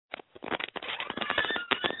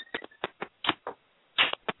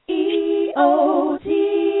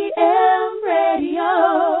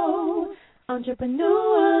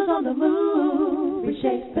Entrepreneurs on the move,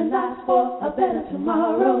 reshaping lives for a better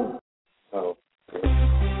tomorrow. Oh.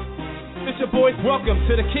 It's your boys, welcome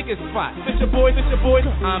to the kicking spot. It's your boys,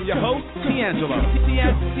 I'm your host, Teangelo.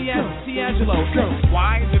 Teangelo.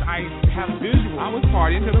 Why did I have visual? I was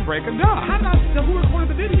partying till the break of dawn. How did I know who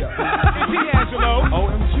recorded the video? Teangelo.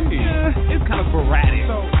 OMG. It's kind of sporadic.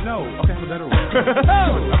 So, no. Okay, I have a better one.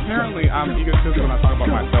 Apparently, I'm egotistical when I talk about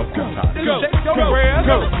myself sometimes. Go.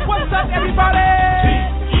 What's up, everybody?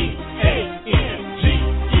 Teangelo.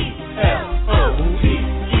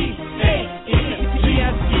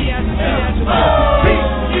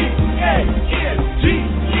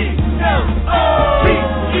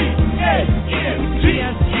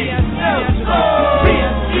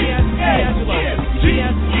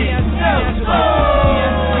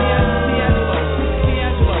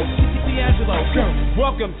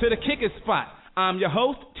 Welcome to the kicking spot. I'm your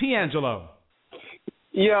host, Teangelo.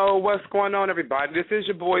 Yo, what's going on, everybody? This is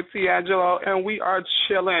your boy, Teangelo, and we are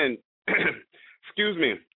chilling. Excuse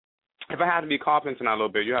me. If I have to be coughing tonight a little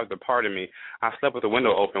bit, you have to pardon me. I slept with the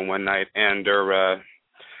window open one night, and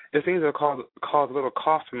it seems to cause a little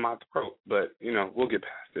cough in my throat. But, you know, we'll get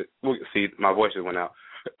past it. See, my voice just went out.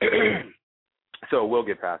 So we'll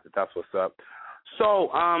get past it. That's what's up. So,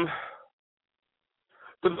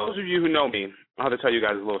 for those of you who know me, I'll have to tell you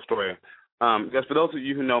guys a little story. Just for those of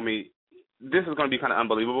you who know me, this is going to be kind of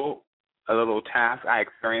unbelievable, a little task I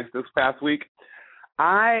experienced this past week.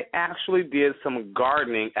 I actually did some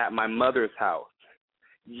gardening at my mother's house.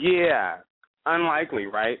 Yeah, unlikely,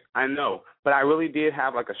 right? I know. But I really did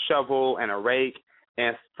have like a shovel and a rake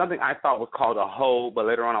and something I thought was called a hoe, but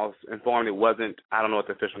later on I was informed it wasn't. I don't know what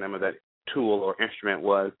the official name of that tool or instrument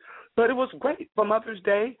was. But it was great. For Mother's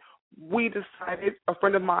Day, we decided, a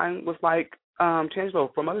friend of mine was like,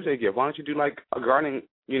 Teangelo, for Mother's Day gift, why don't you do like a gardening,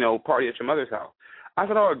 party at your mother's house? I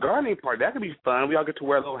said, a gardening party, that could be fun. We all get to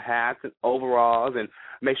wear little hats and overalls and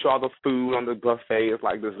make sure all the food on the buffet is,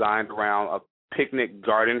 like, designed around a picnic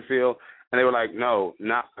garden field. And they were like, no,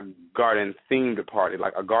 not a garden-themed party,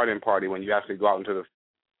 like a garden party when you actually go out into the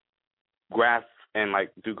grass and,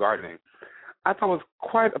 like, do gardening. I thought it was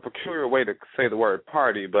quite a peculiar way to say the word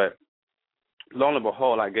party, but lo and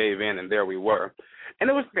behold, I gave in, and there we were. And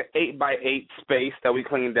it was like an 8x8 space that we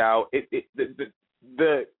cleaned out.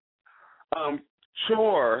 The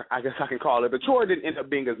chore, I guess I can call it. The chore didn't end up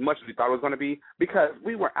being as much as we thought it was going to be because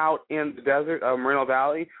we were out in the desert of Luenell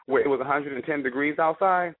Valley where it was 110 degrees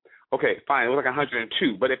outside. Okay, fine, it was like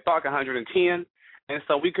 102, but it felt like 110, and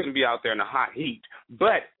so we couldn't be out there in the hot heat.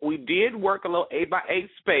 But we did work a little 8x8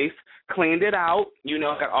 space, cleaned it out,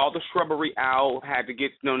 got all the shrubbery out, had to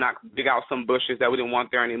get, dig out some bushes that we didn't want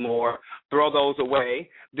there anymore, throw those away.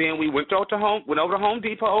 Then we went over to Home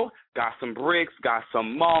Depot, got some bricks, got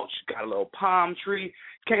some mulch, got a little palm tree,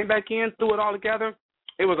 came back in, threw it all together.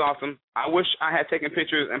 It was awesome. I wish I had taken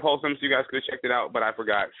pictures and posted them so you guys could have checked it out, but I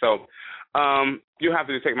forgot. So you'll have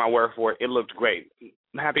to just take my word for it. It looked great.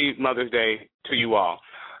 Happy Mother's Day to you all.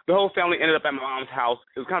 The whole family ended up at my mom's house.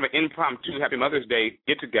 It was kind of an impromptu Happy Mother's Day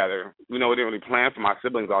get-together. We didn't really plan for my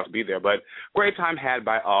siblings all to be there, but great time had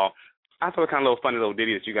by all. I thought it was kind of a little funny little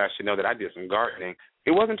ditty that you guys should know that I did some gardening.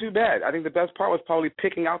 It wasn't too bad. I think the best part was probably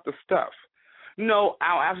picking out the stuff. No,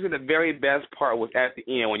 actually the very best part was at the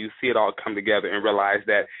end when you see it all come together and realize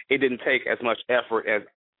that it didn't take as much effort as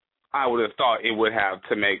I would have thought it would have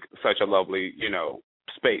to make such a lovely,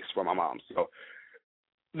 space for my mom. So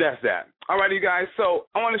that's that. All right, you guys. So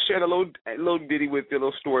I want to share the little ditty with you, a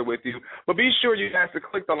little story with you. But be sure you guys to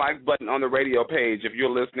click the like button on the radio page if you're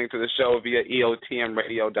listening to the show via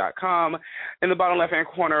EOTMradio.com. In the bottom left-hand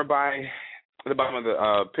corner by the bottom of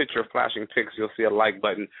the picture flashing pics, you'll see a like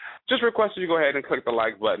button. Just request that you go ahead and click the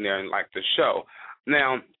like button there and like the show.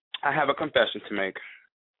 Now, I have a confession to make.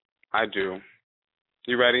 I do.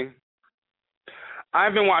 You ready?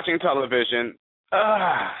 I've been watching television.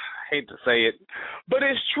 Hate to say it, but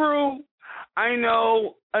it's true. I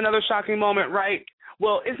know, another shocking moment, right?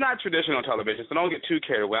 Well, it's not traditional television, so don't get too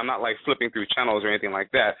carried away. I'm not like flipping through channels or anything like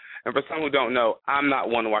that. And for some who don't know, I'm not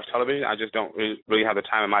one to watch television. I just don't really have the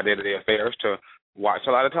time in my day-to-day affairs to watch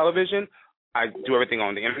a lot of television. I do everything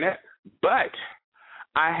on the internet. But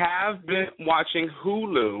I have been watching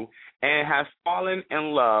Hulu and have fallen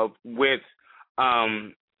in love with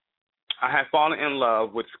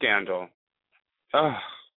Scandal.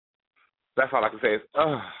 That's all I can say is,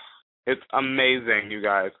 it's amazing, you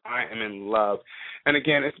guys. I am in love. And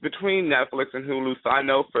again, it's between Netflix and Hulu, so I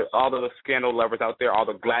know for all the Scandal lovers out there, all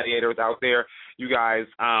the gladiators out there, you guys,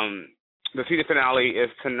 the season finale is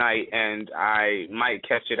tonight, and I might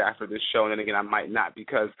catch it after this show, and then again, I might not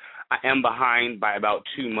because I am behind by about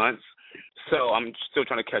 2 months. So I'm still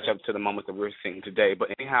trying to catch up to the moments that we're seeing today. But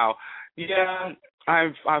anyhow, yeah,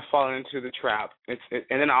 I've fallen into the trap. And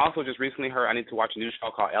then I also just recently heard I need to watch a new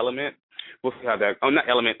show called Element. We'll see how that. Oh, not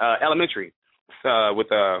Element. Elementary. With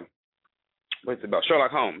what's it about?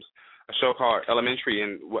 Sherlock Holmes. A show called Elementary,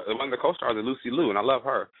 and one of the co-stars is Lucy Liu, and I love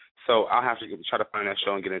her. So I'll have to try to find that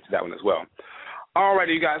show and get into that one as well. All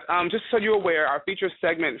righty, you guys. Just so you're aware, our feature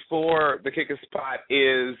segment for the Kick It Spot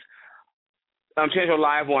is Teangelo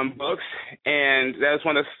Live on Books, and that's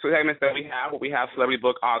one of the segments that we have, where we have celebrity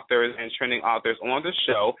book authors and trending authors on the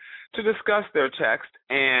show to discuss their text.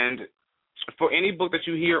 And for any book that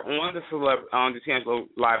you hear on the Teangelo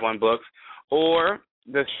Live on Books, or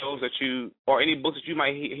the shows that you, or any books that you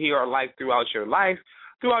might hear or like throughout your life,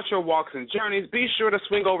 throughout your walks and journeys, be sure to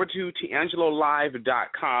swing over to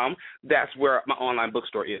TeangeloLive.com. That's where my online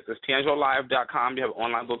bookstore is. It's TeangeloLive.com. You have an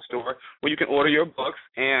online bookstore where you can order your books,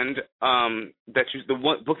 and the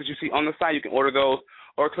books that you see on the site, you can order those,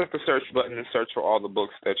 or click the search button and search for all the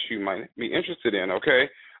books that you might be interested in, okay?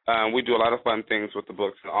 We do a lot of fun things with the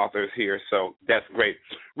books and authors here, so that's great.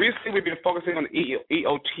 Recently, we've been focusing on the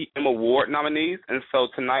EOTM Award nominees, and so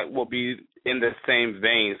tonight we'll be in the same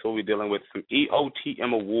vein, so we'll be dealing with some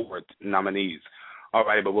EOTM Award nominees. All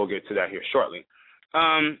right, but we'll get to that here shortly.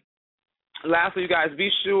 Lastly, you guys, be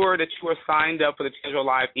sure that you are signed up for the Teangelo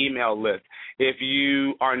Live email list. If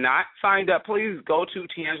you are not signed up, please go to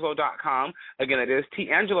Teangelo.com. Again, it is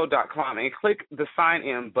Teangelo.com, and click the sign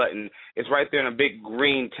in button. It's right there in a big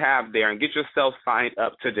green tab there, and get yourself signed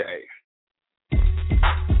up today.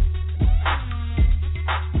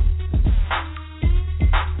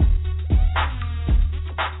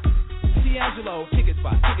 Teangelo, Kick It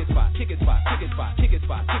Spot, Kick It Spot, Kick It Spot, Kick It Spot, Kick It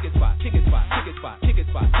Spot, Kick It Spot, Kick It Spot, Kick It Spot, Kick It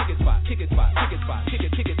Spot, Kick It Spot, Kick It Spot, Kick It Spot, Kick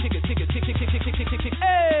It, Kick It, Kick It, Kick It, Kick It, Kick It, Kick It, Kick It, Kick It.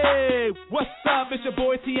 Hey, what's up? It's your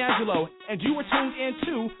boy Teangelo, and you were tuned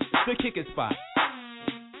into the Kick It Spot.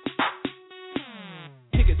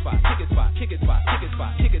 Kick It Spot, Kick It Spot, Kick It Spot, Kick It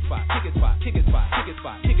Spot, Kick It Spot, Kick It Spot, Kick It Spot, Kick It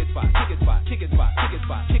Spot, Kick It Spot, Kick It Spot, Kick It Spot, Kick It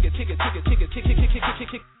Spot, Kick It, Kick It, Kick It, Kick It, Kick It, Kick It, Kick It,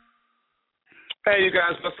 Kick It. Hey, you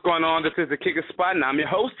guys, what's going on? This is the Kick It Spot, and I'm your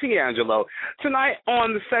host, Teangelo. Tonight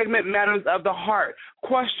on the segment Matters of the Heart,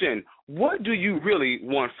 question, what do you really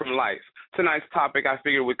want from life? Tonight's topic, I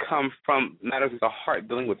figured, would come from Matters of the Heart,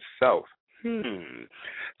 dealing with self.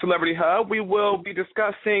 Celebrity Hub, we will be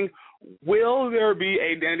discussing, will there be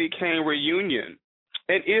a Danity Kane reunion?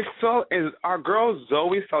 And if so, is our girl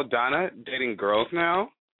Zoe Saldana dating girls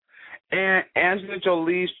now? And Angelina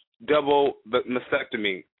Jolie's double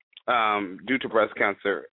mastectomy due to breast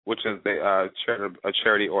cancer, which is a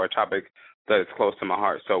charity or a topic that is close to my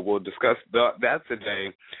heart. So we'll discuss that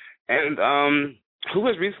today. And who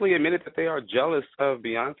has recently admitted that they are jealous of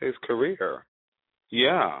Beyonce's career?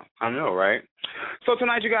 Yeah, I know, right? So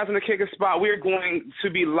tonight, you guys, in the Kick It Spot, we're going to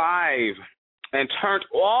be live and turned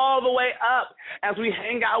all the way up as we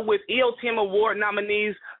hang out with EOTM Award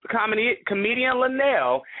nominees, comedian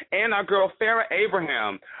Luenell, and our girl Farrah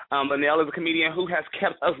Abraham. Luenell is a comedian who has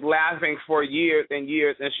kept us laughing for years and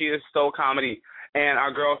years, and she is so comedy. And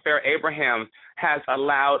our girl Farrah Abraham has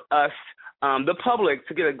allowed us, the public,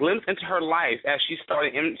 to get a glimpse into her life as she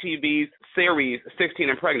started MTV's series 16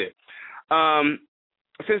 and Pregnant.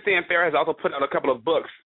 Since then, Farrah has also put out a couple of books,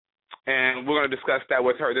 and we're going to discuss that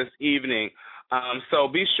with her this evening. So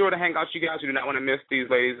be sure to hang out, you guys. You do not want to miss these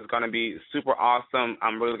ladies. It's going to be super awesome.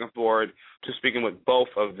 I'm really looking forward to speaking with both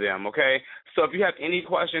of them, okay? So if you have any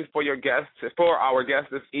questions for our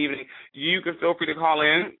guests this evening, you can feel free to call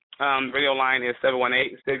in. The radio line is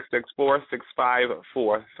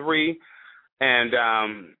 718-664-6543. And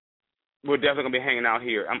we're definitely going to be hanging out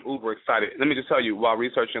here. I'm uber excited. Let me just tell you, while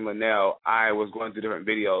researching Luenell, I was going through different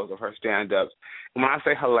videos of her stand-ups. And when I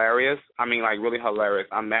say hilarious, I mean like really hilarious.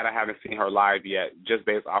 I'm mad I haven't seen her live yet, just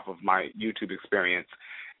based off of my YouTube experience.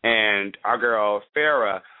 And our girl,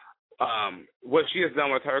 Farrah, what she has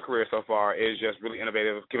done with her career so far is just really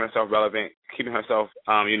innovative, keeping herself relevant, keeping herself,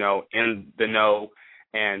 in the know.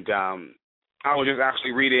 And I was just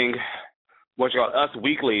actually reading what you call Us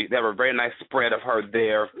Weekly. They have a very nice spread of her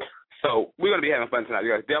there. So we're going to be having fun tonight.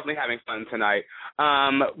 You guys definitely having fun tonight.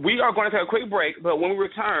 We are going to take a quick break, but when we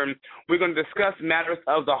return, we're going to discuss matters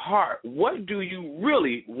of the heart. What do you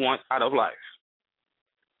really want out of life?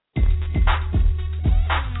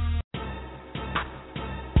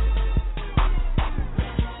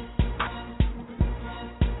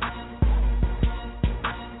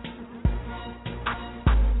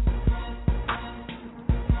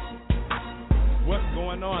 What's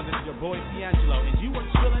going on? This is your boy Teangelo, and you are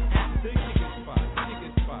chilling at the Kick It Spot. Kick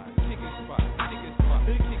It Spot. Kick It Spot. Kick It Spot.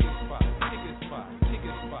 The Kick It Spot. Kick It Spot. Kick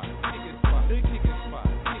It Spot. Kick It Spot. The Kick It Spot.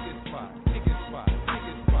 Kick It Spot. Kick It Spot. Kick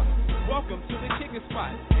It Spot. Welcome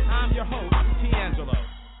Spot. I'm your host, Teangelo.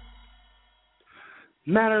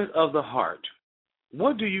 Matters of the heart.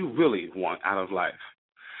 What do you really want out of life?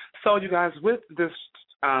 So, you guys, with this,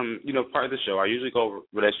 part of the show, I usually go over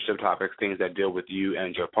relationship topics, things that deal with you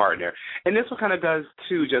and your partner. And this one kind of does,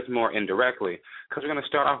 too, just more indirectly, because we're going to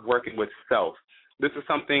start off working with self. This is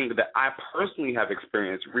something that I personally have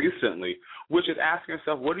experienced recently, which is asking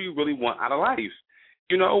yourself, what do you really want out of life?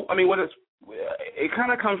 It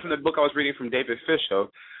kind of comes from the book I was reading from David Fisher,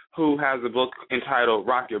 who has a book entitled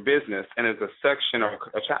Rock Your Business, and it's a section or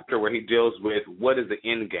a chapter where he deals with what is the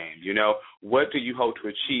end game, what do you hope to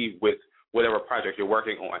achieve with whatever project you're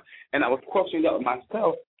working on. And I was questioning that with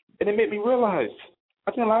myself, and it made me realize,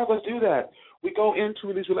 I think a lot of us do that. We go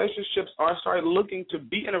into these relationships or start looking to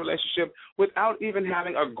be in a relationship without even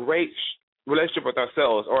having a great relationship with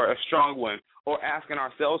ourselves or a strong one, or asking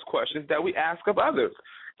ourselves questions that we ask of others.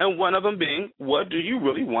 And one of them being, what do you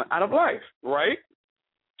really want out of life, right?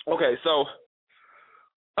 Okay, so,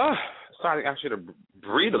 sorry, I should have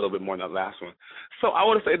breathed a little bit more than that last one. So I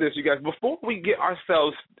want to say this, you guys, before we get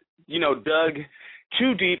ourselves, dug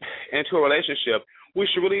too deep into a relationship, we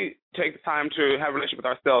should really take the time to have a relationship with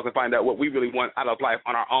ourselves and find out what we really want out of life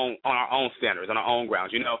on our own standards, on our oown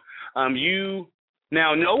grounds. You should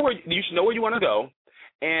know where you want to go,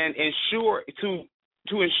 and ensure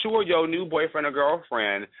to ensure your new boyfriend or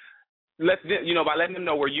girlfriend, by letting them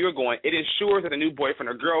know where you're going, it ensures that the new boyfriend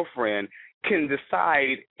or girlfriend can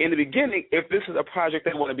decide in the beginning if this is a project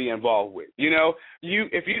they want to be involved with.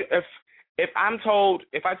 If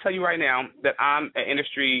I tell you right now that I'm an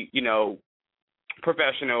industry,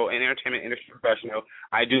 professional, an entertainment industry professional,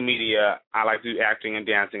 I do media, I like to do acting and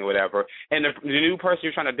dancing or whatever, and the new person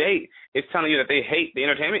you're trying to date is telling you that they hate the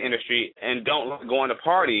entertainment industry and don't like going to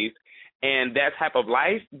parties and that type of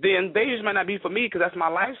life, then they just might not be for me because that's my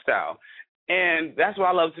lifestyle. And that's what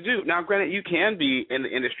I love to do. Now, granted, you can be in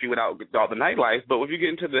the industry without all the nightlife, but if you get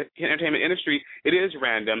into the entertainment industry, it is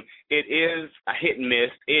random. It is a hit and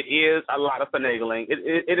miss. It is a lot of finagling.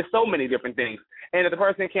 It is so many different things. And if the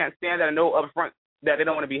person can't stand that and know up front that they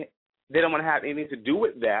don't want to have anything to do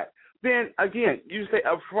with that, then, again, you say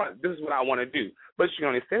up front, this is what I want to do. But you can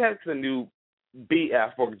only say that to the new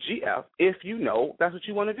BF or GF if you know that's what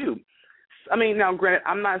you want to do. Now, granted,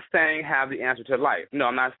 I'm not saying have the answer to life. No,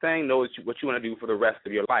 I'm not saying know what you want to do for the rest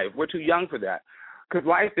of your life. We're too young for that because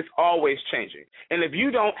life is always changing. And if you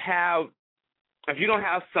don't have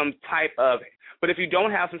some type of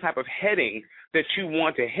heading that you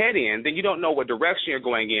want to head in, then you don't know what direction you're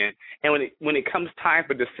going in. And when it comes time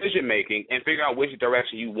for decision making and figure out which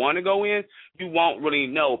direction you want to go in, you won't really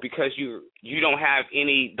know because you don't have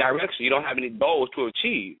any direction. You don't have any goals to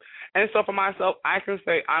achieve. And so for myself, I can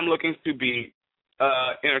say I'm looking to be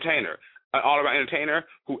an entertainer, an all-around entertainer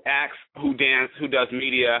who acts, who dances, who does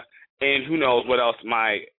media, and who knows what else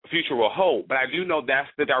my future will hold. But I do know that's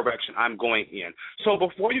the direction I'm going in. So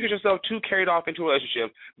before you get yourself too carried off into a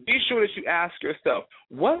relationship, be sure that you ask yourself,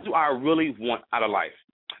 what do I really want out of life?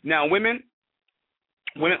 Now, women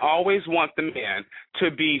always want the man to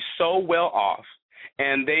be so well off,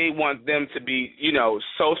 and they want them to be,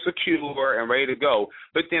 so secure and ready to go.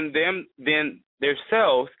 But then their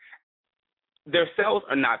selves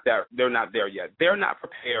are not there. They're not there yet. They're not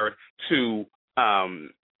prepared to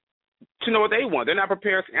know what they want. They're not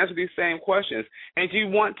prepared to answer these same questions. And you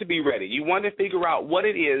want to be ready. You want to figure out what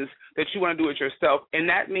it is that you want to do it yourself, and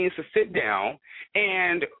that means to sit down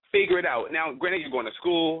and figure it out. Now, granted, you're going to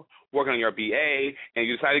school, working on your BA, and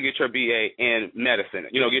you decide to get your BA in medicine.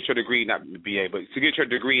 Get your degree, not BA, but to get your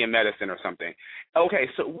degree in medicine or something. Okay,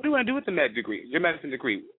 so what do you want to do with the med degree, your medicine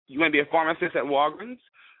degree? You want to be a pharmacist at Walgreens?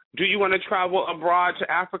 Do you want to travel abroad to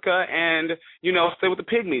Africa and, stay with the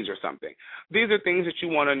pygmies or something? These are things that you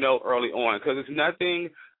want to know early on because it's nothing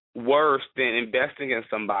worse than investing in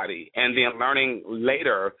somebody and then learning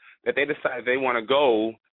later that they decide they want to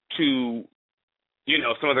go to,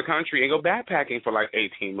 some other country and go backpacking for like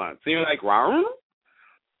 18 months. And you're like, wow,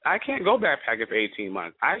 I can't go backpacking for 18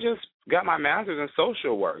 months. I just got my master's in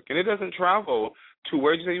social work, and it doesn't travel to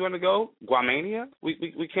where you say you want to go, Guamania?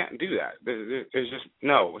 We can't do that. There's just,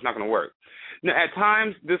 no, it's not going to work. Now, at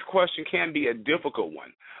times, this question can be a difficult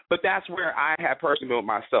one, but that's where I have personally been with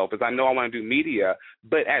myself, is I know I want to do media,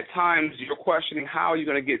 but at times you're questioning how are you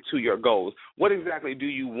going to get to your goals. What exactly do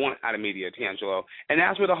you want out of media, Teangelo? And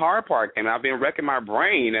that's where the hard part came. I've been wrecking my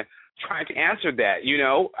brain trying to answer that.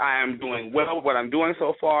 I am doing well with what I'm doing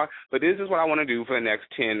so far, but this is what I want to do for the next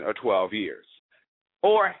 10 or 12 years.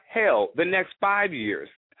 Or, hell, the next 5 years.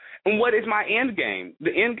 And what is my end game?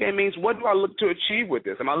 The end game means what do I look to achieve with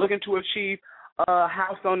this? Am I looking to achieve a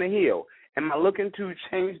house on the hill? Am I looking to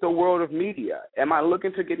change the world of media? Am I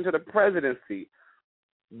looking to get into the presidency?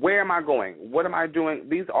 Where am I going? What am I doing?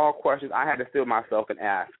 These are all questions I had to still myself and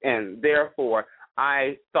ask, and therefore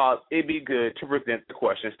I thought it'd be good to present the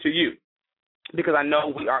questions to you because I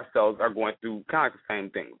know we ourselves are going through kind of the same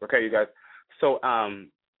things, okay, you guys? So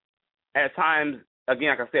at times,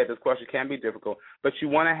 again, like I said, this question can be difficult, but you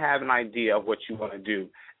want to have an idea of what you want to do.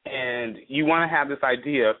 And you want to have this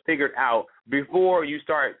idea figured out before you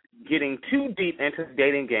start getting too deep into the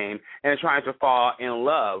dating game and trying to fall in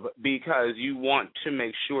love, because you want to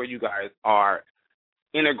make sure you guys are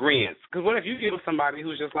in agreement. Because what if you get with somebody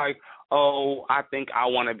who's just like, oh, I think I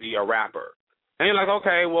want to be a rapper. And you're like,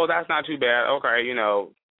 okay, well, that's not too bad. Okay,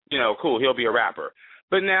 cool, he'll be a rapper.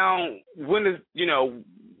 But now, what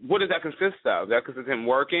does that consist of? That consists of him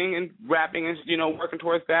working and rapping and, working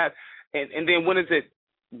towards that. And then when does it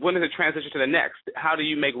transition to the next? How do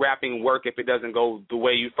you make rapping work if it doesn't go the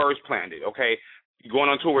way you first planned it? Okay, going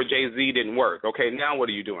on tour with Jay-Z didn't work. Okay, now what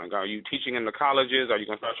are you doing? Are you teaching in the colleges? Are you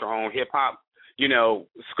going to start your own hip-hop,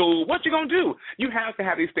 school? What you going to do? You have to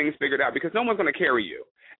have these things figured out because no one's going to carry you.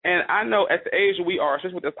 And I know at the age we are,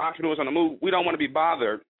 especially with us entrepreneurs on the move, we don't want to be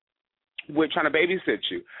bothered with trying to babysit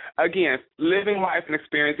you. Again, living life and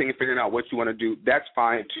experiencing and figuring out what you want to do, that's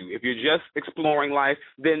fine too. If you're just exploring life,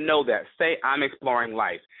 then know that. Say, I'm exploring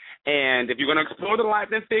life. And if you're going to explore the life,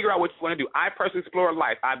 then figure out what you want to do. I personally explore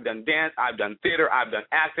life. I've done dance, I've done theater, I've done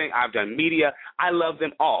acting, I've done media. I love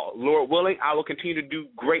them all. Lord willing, I will continue to do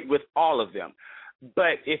great with all of them.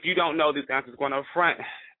 But if you don't know these answers going up front,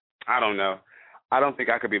 I don't know. I don't think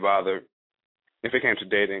I could be bothered if it came to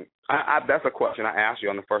dating. That's a question I asked you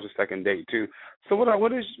on the first or second date too. So what are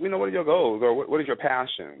your goals, or what is your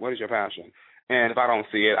passion? What is your passion? And if I don't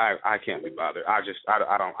see it, I can't be bothered. I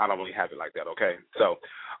don't really have it like that. Okay. So,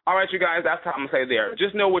 all right, you guys, that's how I'm gonna say there.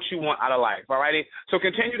 Just know what you want out of life. All righty. So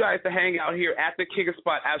continue guys to hang out here at the Kicker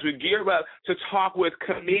Spot as we gear up to talk with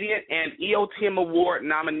comedian and EOTM Award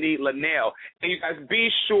nominee Luenell. And you guys be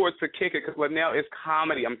sure to kick it because Luenell is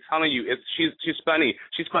comedy. I'm telling you, she's funny.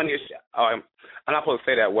 She's funny as I'm not supposed to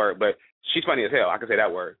say that word, but she's funny as hell. I can say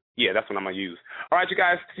that word. Yeah, that's what I'm going to use. All right, you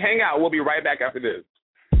guys, hang out. We'll be right back after this.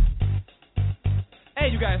 Hey,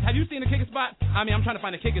 you guys, have you seen the Kicker Spot? I'm trying to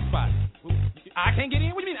find the Kicker Spot. I can't get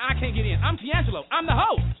in? What do you mean I can't get in? I'm Teangelo. I'm the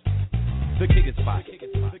host. The Kicker Spot.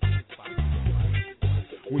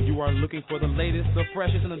 When you are looking for the latest, the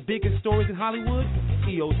freshest, and the biggest stories in Hollywood,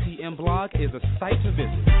 EOTM Blog is a site to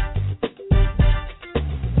visit.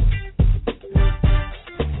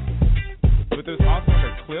 But there's also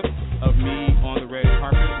a clip of me on the red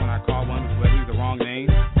carpet when I call one celebrity the wrong name.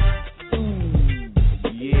 Ooh,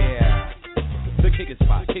 yeah. The Kicker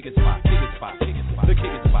Spot. The Kicker Spot.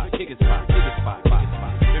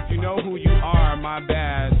 If you know who you are, my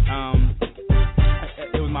bad.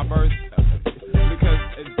 It was my birth.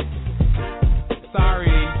 Sorry.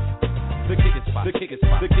 The Kicker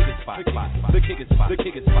Spot.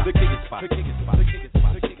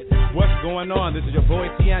 What's going on? This is your boy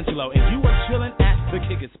Teangelo, and you are chilling at the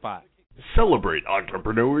Kicker Spot. Celebrate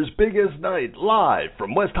Entrepreneur's biggest night live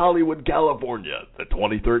from West Hollywood, California. The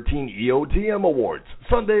 2013 EOTM Awards,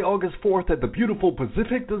 Sunday, August 4th at the beautiful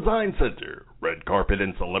Pacific Design Center. Red carpet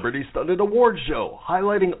and celebrity-studded awards show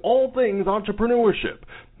highlighting all things entrepreneurship.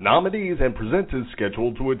 Nominees and presenters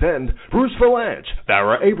scheduled to attend: Bruce Valanche,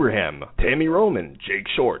 Farrah Abraham, Tammy Roman, Jake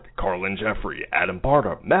Short, Carlin Jeffrey, Adam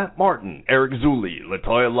Barter, Matt Martin, Eric Zuli,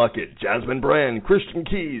 Latoya Luckett, Jasmine Brand, Christian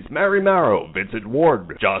Keys, Mary Marrow, Vincent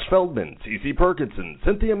Ward, Josh Feldman, Cece Perkinson,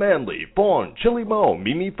 Cynthia Manley, Vaughn, Chili Mo,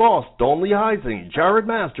 Mimi Foss, Dawn Lee Heising, Jared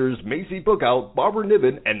Masters, Macy Bookout, Barbara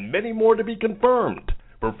Niven, and many more to be confirmed.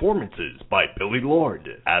 Performances by Billy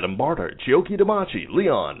Lord, Adam Barter, Chioki Damachi,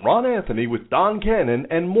 Leon, Ron Anthony with Don Cannon,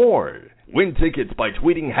 and more. Win tickets by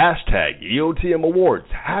tweeting hashtag EOTM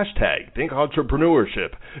Awards, hashtag Think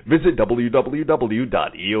Entrepreneurship. Visit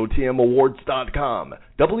www.eotmawards.com,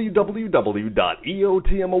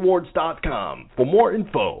 www.eotmawards.com for more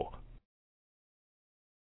info.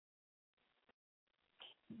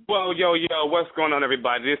 Well, yo, what's going on,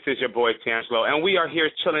 everybody? This is your boy, Teangelo, and we are here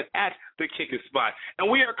chilling at the Kicker Spot.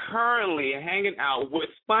 And we are currently hanging out with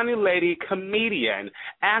funny lady, comedian,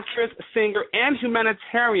 actress, singer, and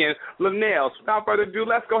humanitarian, Luenell. So without further ado,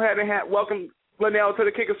 let's go ahead and welcome Luenell to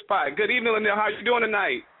the Kicker Spot. Good evening, Luenell. How are you doing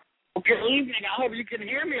tonight? Good evening. I hope you can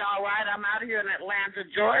hear me all right. I'm out here in Atlanta,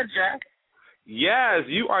 Georgia. Yes,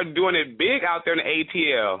 you are doing it big out there in the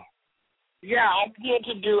ATL. Yeah, I'm here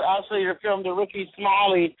to do actually to film the Ricky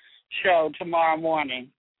Smiley show tomorrow morning.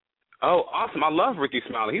 Oh, awesome. I love Ricky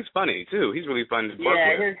Smiley. He's funny, too. He's really fun to work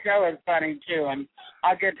with. Yeah, his show is funny, too. And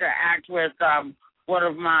I get to act with one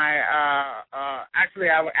of my, actually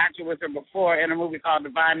I acted with her before in a movie called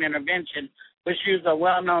Divine Intervention, but she's a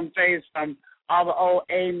well-known face from all the old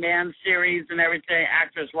Amen series and everything.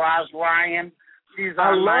 Actress Roz Ryan. She's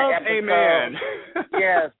on my episode. Amen.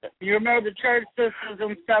 Yes. You remember the church sisters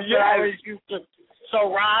and stuff that I always used to.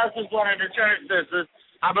 So Roz is one of the church sisters.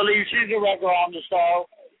 I believe she's a regular on the show.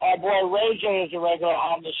 Our boy Ray J is a regular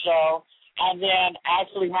on the show. And then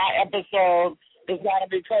actually my episode is going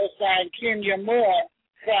to be co-signed Kenya Moore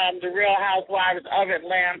from The Real Housewives of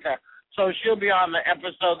Atlanta. So she'll be on the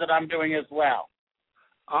episode that I'm doing as well.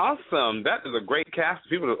 Awesome. That is a great cast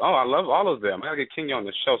of people. I love all of them. I got to get Kenya on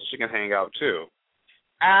the show so she can hang out too.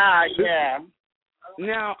 Yeah.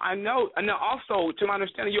 Now, I know, and also, to my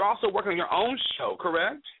understanding, you're also working on your own show,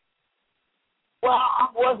 correct? Well,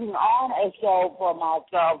 I'm working on a show for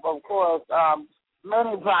myself, of course,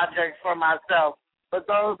 many projects for myself, but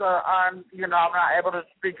those are I'm not able to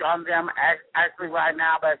speak on them actually right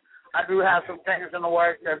now, but I do have some things in the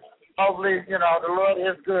works that hopefully, the Lord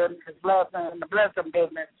is good, His blessing, and the blessing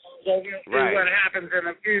business, so we'll see what happens in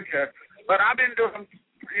the future. But I've been doing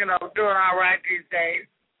all right these days.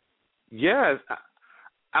 Yes.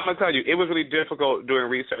 I'm going to tell you, it was really difficult doing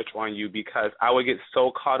research on you because I would get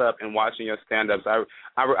so caught up in watching your stand-ups. I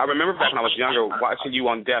remember back when I was younger watching you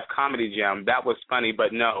on Def Comedy Jam. That was funny,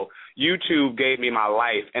 but no, YouTube gave me my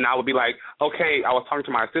life. And I would be like, okay, I was talking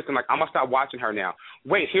to my assistant, like, I'm going to stop watching her now.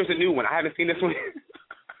 Wait, here's a new one. I haven't seen this one.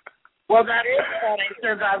 Well, that is funny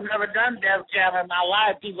since I've never done Def Jam in my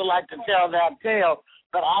life. People like to tell that tale.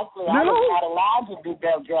 But actually, I was not allowed to do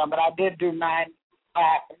Def Jam, but I did do nine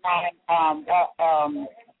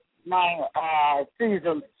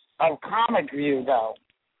seasons of Comic View, though.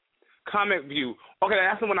 Comic View. Okay,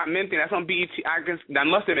 that's the one I meant. That's on BET. I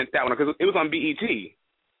must have meant that one because it was on BET.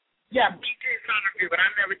 Yeah, BET Comic View, but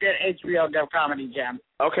I never did HBO Def Comedy Jam.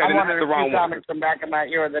 Okay, then that's the wrong one. Comics from back in my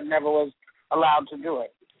era that never was allowed to do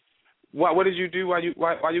it. What did you do? Why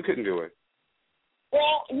you couldn't do it?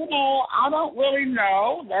 Well, I don't really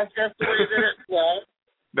know. That's just the way that it was.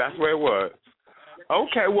 That's where it was.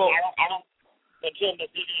 Okay, well. I don't pretend to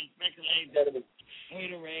speculate that it was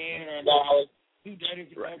haterade or that I was too dirty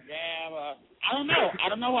for Def Jam. I don't know. I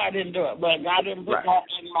don't know why I didn't do it, but God didn't put that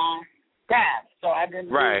in my path. So I didn't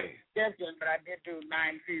do Def Jam, but I did do 9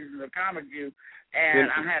 seasons of Comic View, and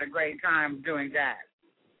I had a great time doing that.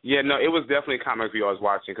 Yeah, no, it was definitely Comic View I was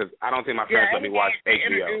watching because I don't think my parents let me watch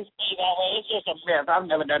HBO. It's just a myth. I've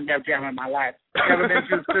never done Def Jam in my life. Never been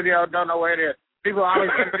to the studio, don't know where it is. People always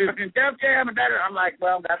introduce me Def Jam and that. I'm like,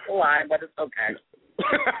 well, that's a lie, but it's okay.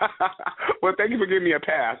 Well, thank you for giving me a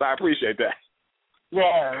pass. I appreciate that.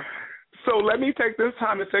 Yeah. So let me take this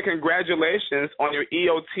time to say congratulations on your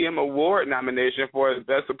EOTM Award nomination for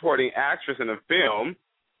Best Supporting Actress in a Film.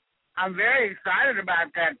 I'm very excited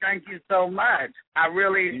about that. Thank you so much. I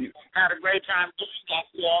really had a great time doing that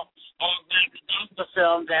film. And that's the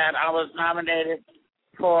film that I was nominated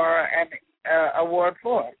for an award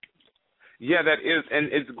for. Yeah, that is, and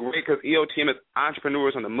it's great because EOTM is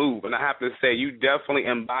entrepreneurs on the move. And I have to say, you definitely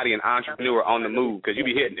embody an entrepreneur on the move because you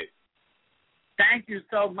be hitting it. Thank you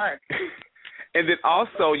so much. And then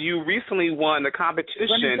also, you recently won the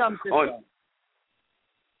competition on.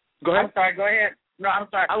 Go ahead. I'm sorry, go ahead. No, I'm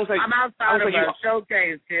sorry. I'm outside of a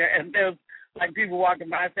showcase here, and there's like people walking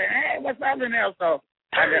by saying, hey, what's happening there? So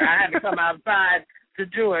I had to come outside to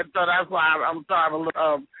do it, so that's why I'm sorry.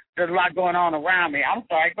 There's a lot going on around me. I'm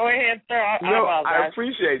sorry. Go ahead, sir. I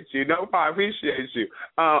appreciate you. No, I appreciate you.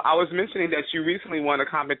 I was mentioning that you recently won a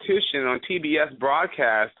competition on TBS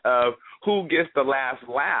broadcast of Who Gets the Last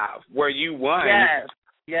Laugh, where you won.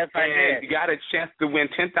 Yes, I did. You got a chance to win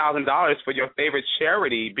 $10,000 for your favorite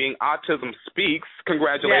charity, being Autism Speaks.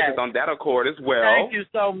 Congratulations on that award as well. Thank you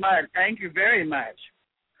so much. Thank you very much.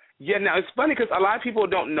 Yeah, now it's funny because a lot of people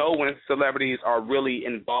don't know when celebrities are really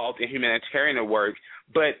involved in humanitarian work,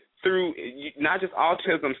 but through not just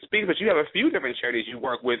Autism Speaks, but you have a few different charities you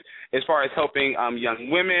work with as far as helping young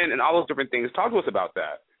women and all those different things. Talk to us about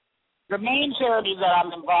that. The main charity that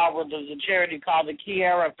I'm involved with is a charity called the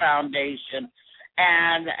Kiara Foundation,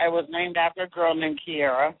 and it was named after a girl named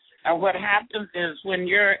Kiara. And what happens is when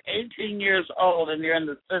you're 18 years old and you're in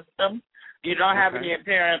the system, you don't have any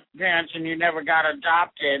parents and you never got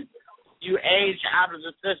adopted, you age out of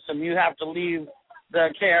the system. You have to leave the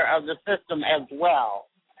care of the system as well.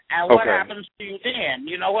 And what happens to you then?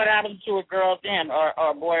 You know, what happens to a girl then or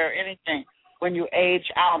a boy or anything when you age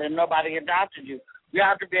out and nobody adopted you? You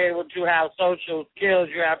have to be able to have social skills.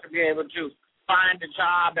 You have to be able to find a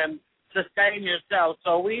job and sustain yourself.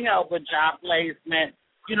 So we help with job placement,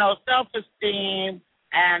 you know, self-esteem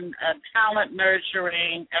and talent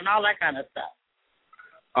nurturing and all that kind of stuff.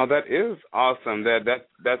 Oh, that is awesome.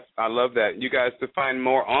 That's I love that. You guys, to find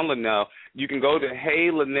more on Luenell, you can go to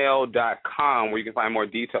heyluenell.com where you can find more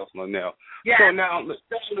details on Luenell. Yeah, so now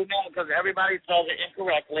Luenell, because everybody spells it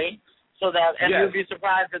incorrectly. So that, and you'll be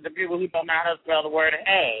surprised at the people who don't know how to spell the word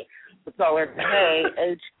hey. So it's hey,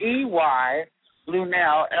 H-E-Y,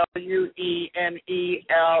 Luenell,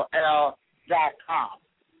 Luenell.com.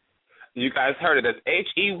 You guys heard it. That's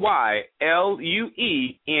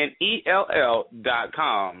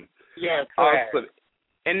HEYLUENELL.com. Yes, correct.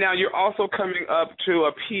 And now you're also coming up to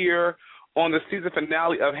appear on the season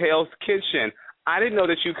finale of Hell's Kitchen. I didn't know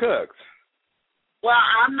that you cooked. Well,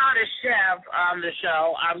 I'm not a chef on the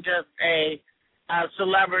show. I'm just a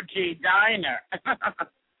celebrity diner.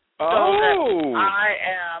 Oh. So I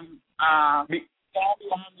am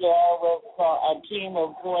standing there with a team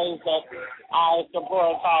of boys that I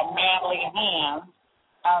support called Manly Hands.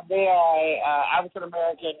 They are a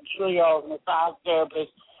African-American trio massage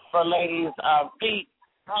therapist for ladies' feet,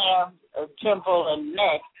 hands, temple, and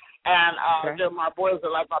neck. And my boys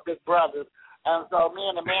are like my big brothers. And so me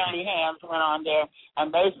and the Manly Hands went on there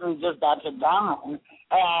and basically just got to dine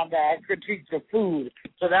and critique the food.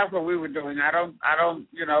 So that's what we were doing. I don't,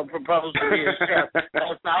 propose to be a chef.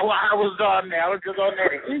 That's not why I was on there. I was just on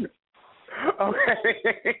there to eat.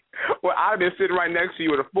 Okay. Well, I've been sitting right next to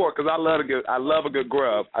you with a fork because I love a good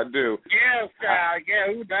grub. I do. Yes, child. Yeah,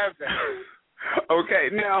 who does that? Okay.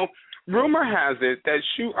 Now, rumor has it that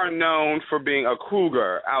you are known for being a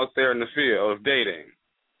cougar out there in the field of dating.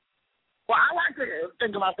 Well, I like to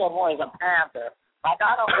think of myself more as a panther. Like,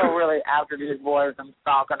 I don't go really after these boys and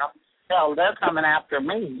stalking them. Hell, they're coming after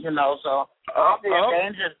me, so I'll be a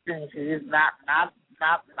dangerous species.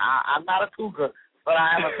 I'm not a cougar, but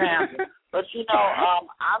I am a panther. But,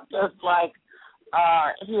 I'm just like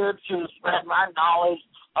here to spread my knowledge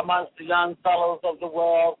amongst the young fellows of the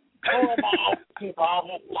world. Who am I to keep all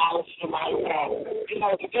this knowledge to myself?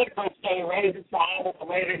 The good folks say raise the child in the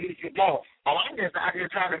way that he should go. And I'm just out here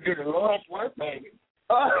trying to do the Lord's work, baby.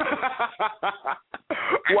 Well,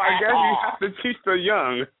 I guess you have to teach the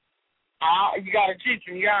young. You got to teach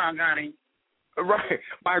them young, honey. Right.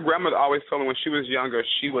 My grandmother always told me when she was younger,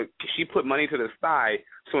 she put money to the side,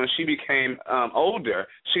 so when she became older,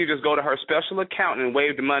 she could just go to her special account and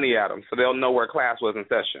wave the money at them so they'll know where class was in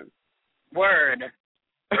session. Word.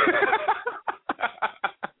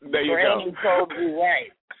 There you Granny go. told you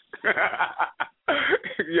right.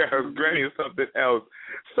 Yeah, Granny is something else.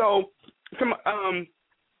 So,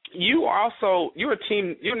 you're a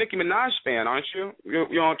Nicki Minaj fan, aren't you?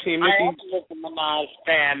 You're on Team Nicki? I am a Nicki Minaj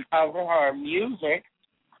fan of her music.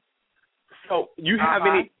 So, you have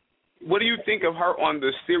any? What do you think of her on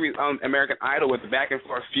the series American Idol with the back and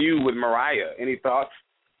forth feud with Mariah? Any thoughts?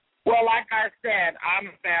 Well, like I said, I'm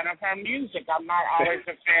a fan of her music. I'm not always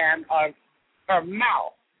a fan of her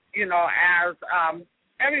mouth. As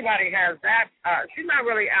everybody has that. She's not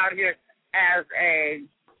really out here as a,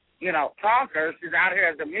 talker. She's out here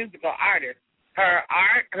as a musical artist. Her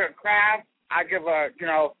art, her craft, I give her,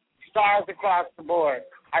 stars across the board.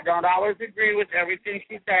 I don't always agree with everything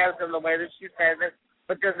she says and the way that she says it,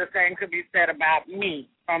 but then the same could be said about me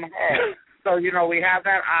from her. So, we have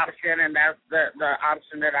that option, and that's the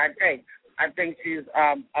option that I take. I think she's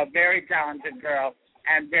a very talented girl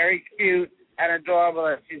and very cute and adorable.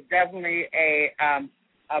 And she's definitely a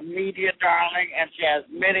media darling, and she has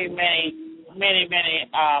many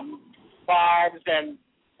Barbs and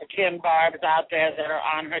Kim Barbs out there that are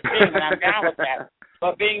on her team, and I'm down with that.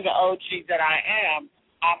 But being the OG that I am,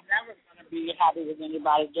 I'm never going to be happy with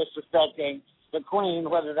anybody disrespecting the queen,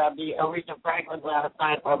 whether that be Aretha Franklin, Gladys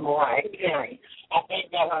Knight, or Mariah Carey. I think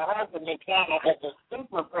that her husband, McKenna, is a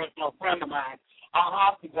super personal friend of mine. I'll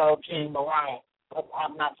have to go Team Mariah, but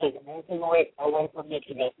I'm not taking anything away from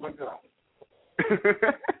Nikki. That's my girl.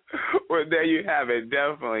 Well, there you have it.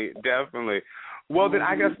 Definitely. Well, then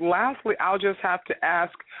I guess lastly, I'll just have to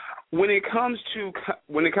ask, when it comes to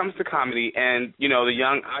comedy and the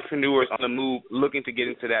young entrepreneurs on the move looking to get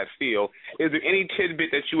into that field, is there any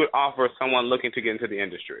tidbit that you would offer someone looking to get into the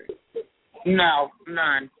industry? No,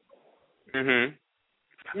 none. Mhm.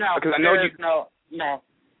 No, because I know no.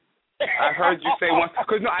 I heard you say once.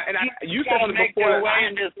 Because you said once before. Your way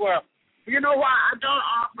in this world. You know why? I don't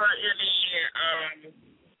offer any.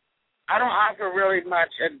 I don't offer really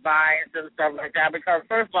much advice and stuff like that because,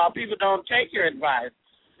 first of all, people don't take your advice.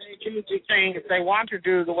 They choose the things they want to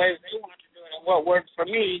do the way they want to do it, and what works for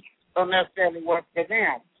me don't necessarily work for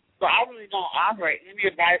them. So I really don't offer any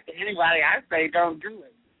advice to anybody. I say don't do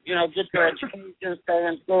it. Get your education, stay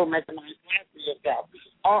in school, make a nice life for yourself.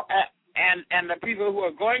 And the people who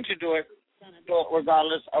are going to do it, going to do it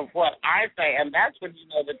regardless of what I say, and that's when you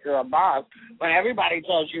know that you're a boss. When everybody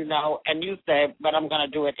tells you no, and you say, "But I'm going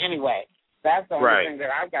to do it anyway." That's the only thing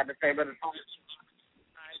that I've got to say. But it's only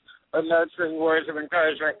nurturing words of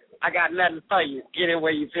encouragement. I got nothing for you. Get in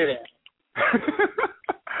where you fit in.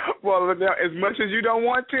 Well, Luenell, as much as you don't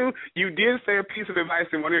want to, you did say a piece of advice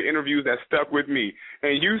in one of your interviews that stuck with me.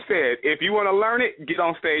 And you said, if you want to learn it, get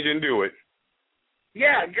on stage and do it.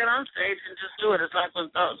 Yeah, get on stage and just do it. It's like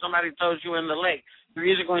when somebody throws you in the lake. You're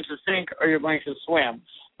either going to sink or you're going to swim.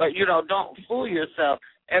 But, don't fool yourself.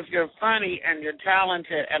 If you're funny and you're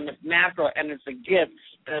talented and it's natural and it's a gift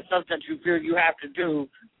and it's something that you feel you have to do,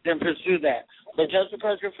 then pursue that. But just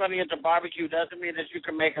because you're funny at the barbecue doesn't mean that you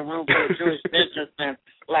can make a room for a Jewish businessman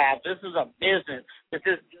laugh. This is a business. This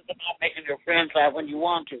is about making your friends laugh when you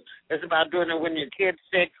want to. It's about doing it when your kid's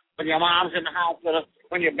sick, when your mom's in the hospital,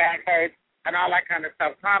 when your back hurts, and all that kind of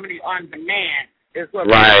stuff. Comedy on demand is what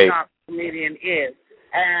being a comedian is.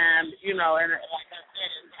 And, and like I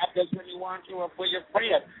said, it's not just when you want to or for your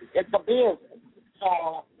friends. It's a business.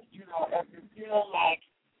 So, if you feel like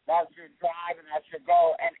that's your drive and that's your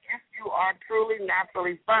goal, and if you are truly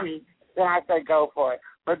naturally funny, then I say go for it.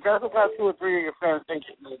 But just because 2 or 3 of your friends think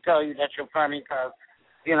they tell you that you're funny because,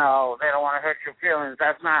 they don't want to hurt your feelings,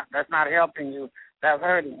 that's not helping you. That's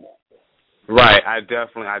hurting you. Right. I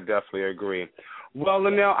definitely agree. Well,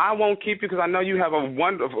 Luenell, I won't keep you because I know you have a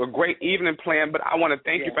great evening planned, but I want to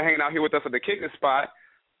thank you for hanging out here with us at the Kicking Spot.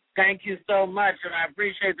 Thank you so much, and I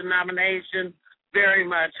appreciate the nomination very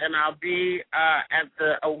much, and I'll be at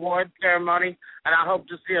the award ceremony, and I hope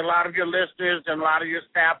to see a lot of your listeners and a lot of your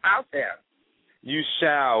staff out there. You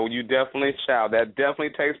shall. You definitely shall. That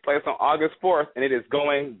definitely takes place on August 4th, and it is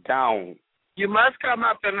going down. You must come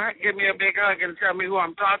up and give me a big hug and tell me who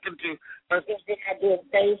I'm talking to. But since we're not doing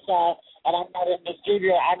FaceTime and I'm not in the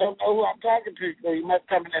studio, I don't know who I'm talking to, so you must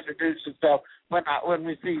come and introduce yourself when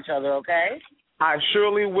we see each other, okay? I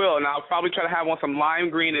surely will, and I'll probably try to have on some lime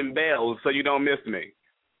green and bells so you don't miss me.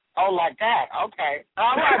 Oh, like that? Okay.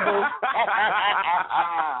 All right, boo.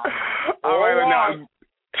 All right, now.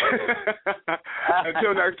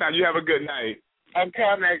 Until next time, you have a good night.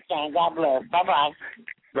 Until next time, God bless. Bye-bye.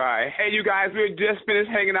 Right. Hey, you guys, we just finished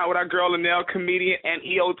hanging out with our girl, Luenell, comedian and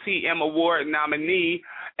EOTM Award nominee,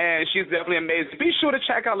 and she's definitely amazing. Be sure to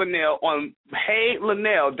check out Luenell on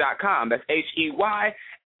heyluenell.com. That's Hey.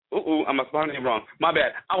 I'm spelling it wrong. My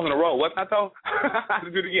bad. I was on a roll, wasn't I, though? I have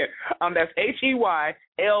to do it again. That's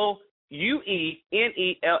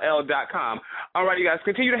HeyLuenell.com. All right, you guys,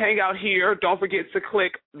 continue to hang out here. Don't forget to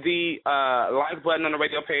click the like button on the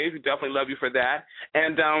radio page. We definitely love you for that.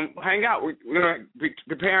 And hang out. We're going to be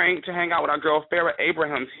preparing to hang out with our girl, Farrah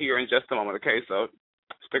Abraham, here in just a moment, okay? So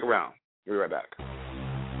stick around. We'll be right back.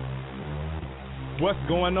 What's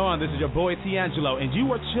going on? This is your boy, Teangelo, and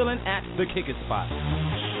you are chilling at the Kicking Spot.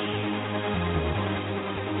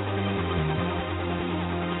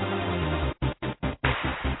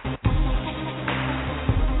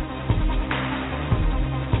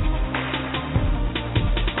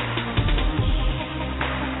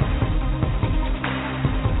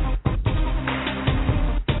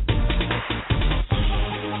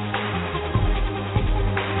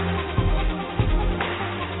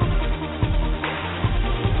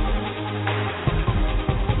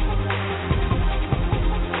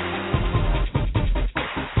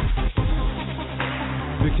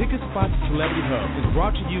 Celebrity Hub is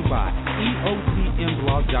brought to you by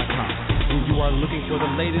EOTMblog.com. When you are looking for the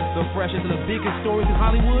latest, the freshest, and the biggest stories in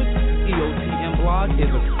Hollywood, EOTM Blog is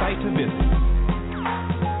a site to visit.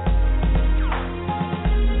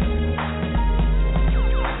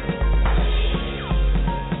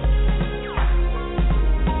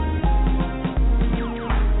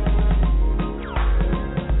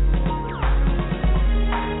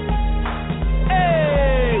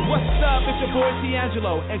 It's your boy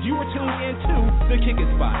Teangelo, and you are tuned into the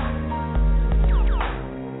Kicking Spot.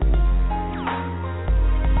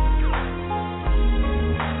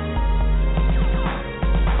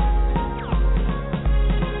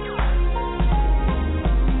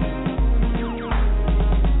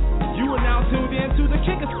 You are now tuned into the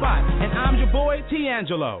Kicking Spot, and I'm your boy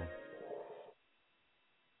Teangelo.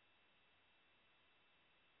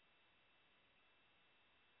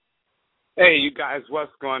 Hey, you guys,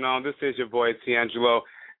 what's going on? This is your boy, Teangelo,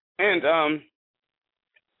 and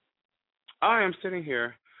I am sitting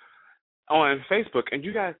here on Facebook, and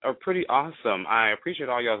you guys are pretty awesome. I appreciate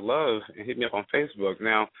all y'all's love and hit me up on Facebook.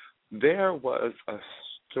 Now, there was a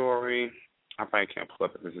story. I probably can't pull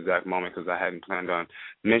up at this exact moment because I hadn't planned on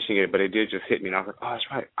mentioning it, but it did just hit me, and I was like, oh,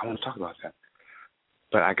 that's right. I want to talk about that.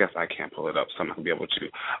 But I guess I can't pull it up, so I'm not going to be able to.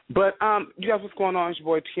 But, you guys, what's going on? It's your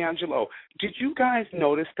boy, Teangelo. Did you guys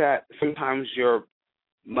notice that sometimes your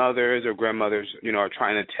mothers or grandmothers, are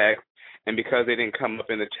trying to text, and because they didn't come up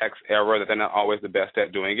in the text era, that they're not always the best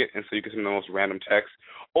at doing it, and so you get some of the most random texts?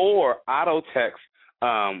 Or auto text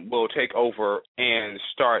will take over and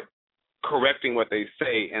start correcting what they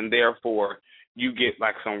say, and therefore you get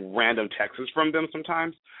like some random texts from them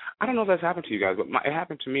sometimes. I don't know if that's happened to you guys, but it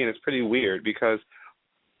happened to me, and it's pretty weird because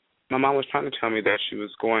my mom was trying to tell me that she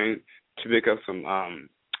was going to pick up some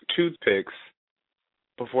toothpicks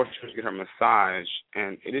before she was going to get her massage,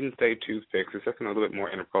 and it didn't say toothpicks. It's something a little bit more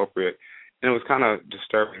inappropriate, and it was kind of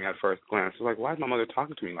disturbing at first glance. I was like, why is my mother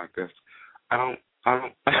talking to me like this? I don't I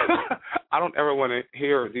don't ever want to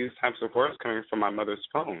hear these types of words coming from my mother's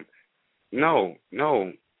phone. No.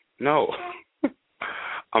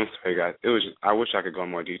 I'm sorry, guys. I wish I could go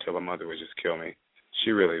in more detail. My mother would just kill me.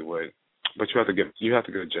 She really would. But you have to get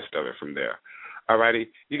the gist of it from there. Alrighty,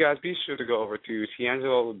 you guys, be sure to go over to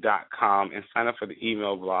Teangelo.com and sign up for the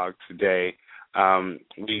email blog today.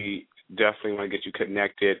 We definitely want to get you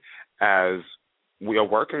connected as we are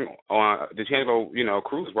working on the Teangelo,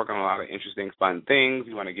 crew is working on a lot of interesting, fun things.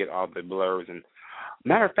 We want to get all the blurbs. And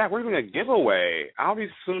matter of fact, we're doing a giveaway. I'll be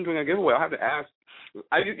soon doing a giveaway. I'll have to ask.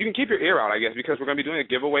 You can keep your ear out, I guess, because we're going to be doing a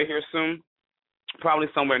giveaway here soon, probably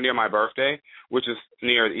somewhere near my birthday, which is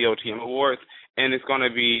near the EOTM Awards, and it's going to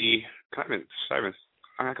be, I can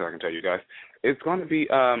tell you guys, it's going to be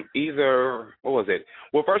either, what was it?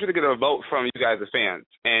 Well, first you have to get a vote from you guys, the fans,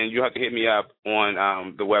 and you have to hit me up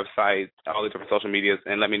on the website, all the different social medias,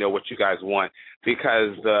 and let me know what you guys want,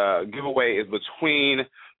 because the giveaway is between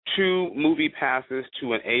 2 movie passes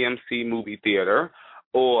to an AMC movie theater,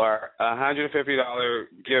 or a $150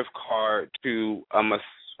 gift card to a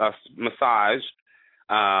massage.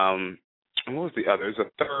 And what was the other? There's a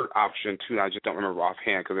third option, too. I just don't remember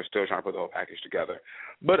offhand because they're still trying to put the whole package together.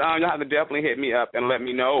 But you'll have to definitely hit me up and let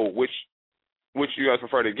me know which you guys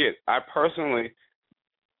prefer to get. I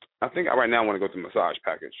think right now I want to go to the massage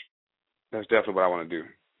package. That's definitely what I want to do.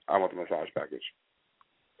 I want the massage package.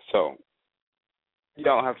 So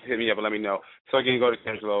y'all have to hit me up and let me know. So again, go to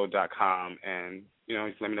Teangelo.com and,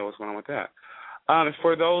 just let me know what's going on with that.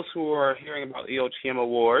 For those who are hearing about EOTM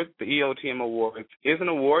Awards, the EOTM Awards is an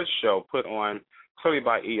awards show put on clearly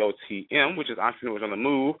by EOTM, which is Entrepreneurs on the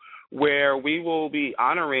Move, where we will be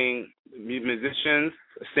honoring musicians,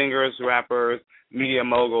 singers, rappers, media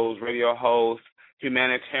moguls, radio hosts,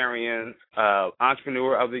 humanitarians,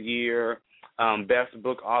 Entrepreneur of the Year, Best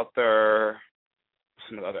Book Author,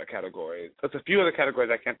 some other categories. There's a few other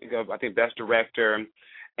categories I can't think of. I think Best Director.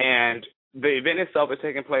 And the event itself is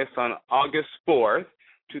taking place on August 4th,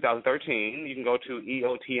 2013. You can go to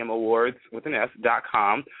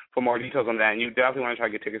EOTMAwards.com for more details on that. And you definitely want to try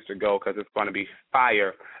to get tickets to go because it's going to be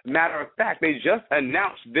fire. Matter of fact, they just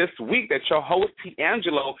announced this week that your host,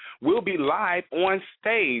 Teangelo, will be live on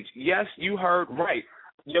stage. Yes, you heard right.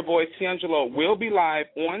 Your boy, Teangelo, will be live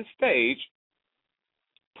on stage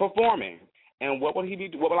performing. And what will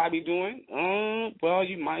I be doing? Well,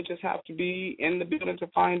 you might just have to be in the building to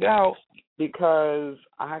find out because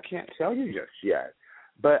I can't tell you just yet.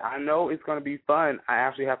 But I know it's going to be fun. I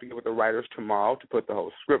actually have to get with the writers tomorrow to put the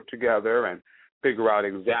whole script together and figure out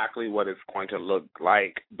exactly what it's going to look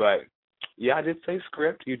like. But, yeah, I did say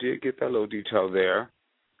script. You did get that little detail there.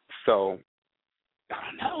 So, I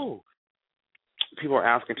don't know. People are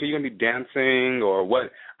asking, are you going to be dancing or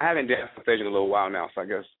what? I haven't danced on stage in a little while now, so I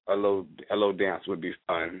guess a little dance would be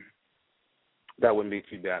fun. That wouldn't be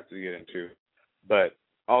too bad to get into. But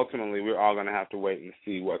ultimately, we're all going to have to wait and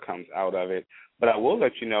see what comes out of it. But I will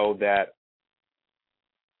let you know that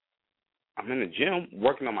I'm in the gym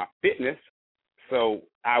working on my fitness, so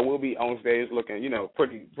I will be on stage looking,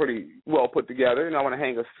 pretty well put together. I want to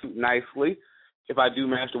hang a suit nicely. If I do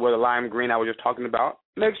manage to wear the lime green I was just talking about,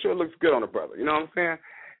 make sure it looks good on the brother. You know what I'm saying?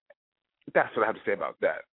 That's what I have to say about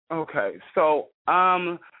that. Okay, so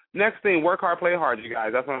next thing, work hard, play hard, you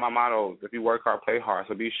guys. That's one of my mottos. If you work hard, play hard.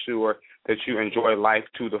 So be sure that you enjoy life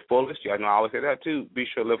to the fullest. You guys know I always say that too. Be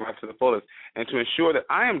sure to live life to the fullest. And to ensure that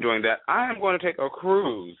I am doing that, I am going to take a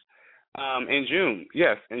cruise in June.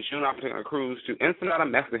 Yes, in June I'll be taking a cruise to Ensenada,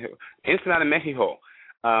 Mexico.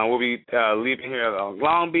 We'll be leaving here at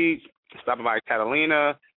Long Beach, stopping by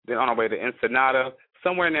Catalina, then on our way to Ensenada.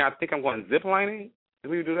 Somewhere in there, I think I'm going ziplining. Did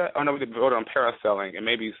we do that? Oh, no, we did go on parasailing and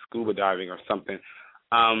maybe scuba diving or something.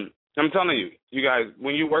 I'm telling you, you guys,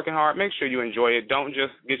 when you're working hard, make sure you enjoy it. Don't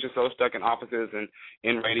just get yourself stuck in offices and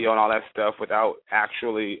in radio and all that stuff without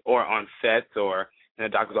actually, or on sets or in a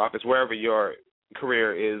doctor's office, wherever your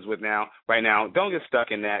career is with right now. Don't get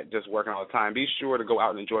stuck in that, just working all the time. Be sure to go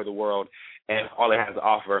out and enjoy the world and all it has to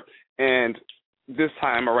offer. And this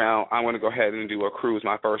time around, I'm going to go ahead and do a cruise,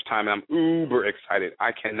 my first time, and I'm uber excited.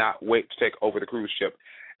 I cannot wait to take over the cruise ship.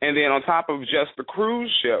 And then on top of just the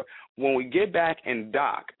cruise ship, when we get back and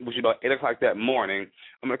dock, which is about 8 o'clock that morning,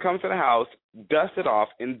 I'm going to come to the house, dust it off,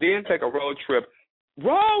 and then take a road trip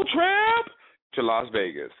to Las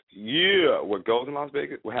Vegas. Yeah, what goes in Las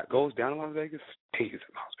Vegas, what goes down in Las Vegas, stays in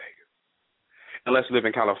Las Vegas. Unless you live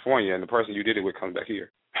in California and the person you did it with comes back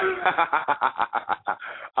here.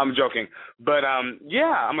 I'm joking. But,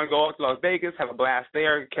 yeah, I'm going to go out to Las Vegas, have a blast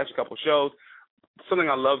there, catch a couple shows. Something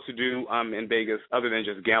I love to do in Vegas, other than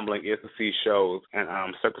just gambling, is to see shows. And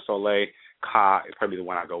Cirque du Soleil, Ka is probably the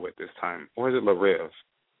one I go with this time. Or is it Le Riv?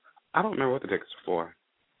 I don't remember what the tickets are for.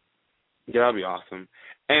 Yeah, that'll be awesome.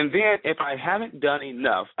 And then if I haven't done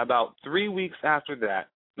enough, about 4 weeks after that,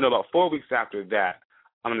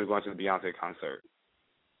 I'm going to go into the Beyonce concert.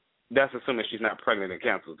 That's assuming she's not pregnant and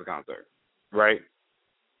cancels the concert, right?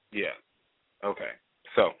 Yeah. Okay.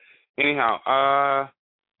 So, anyhow,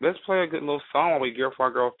 let's play a good little song while we gear for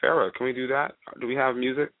our girl Farrah. Can we do that? Do we have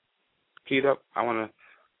music keyed up? I want to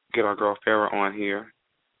get our girl Farrah on here.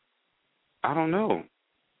 I don't know.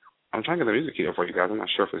 I'm trying to get the music keyed up for you guys. I'm not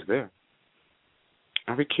sure if it's there.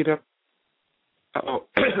 Are we keyed up? Uh-oh.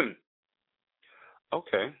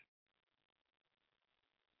 Okay.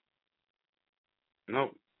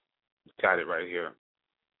 Nope. Got it right here.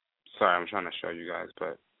 Sorry, I'm trying to show you guys,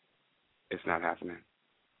 but it's not happening.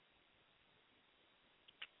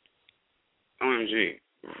 OMG.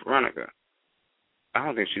 Veronica. I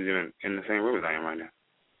don't think she's even in the same room as I am right now.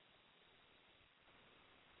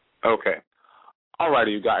 Okay.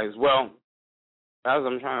 Alrighty, you guys. Well, as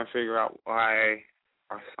I'm trying to figure out why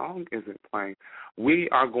our song isn't playing, we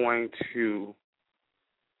are going to...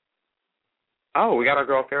 Oh, we got our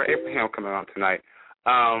girl Farrah Abraham coming on tonight.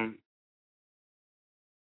 Our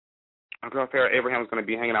girl Farrah Abraham is going to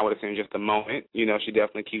be hanging out with us in just a moment. You know, she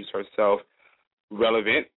definitely keeps herself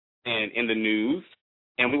relevant and in the news.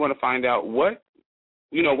 And we want to find out what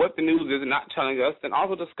the news is not telling us, and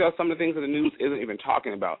also discuss some of the things that the news isn't even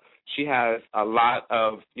talking about. She has a lot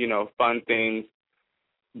of, fun things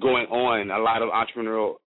going on, a lot of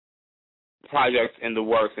entrepreneurial projects in the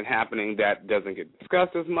works and happening that doesn't get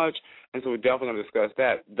discussed as much, and so we're definitely going to discuss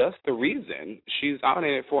that. That's the reason she's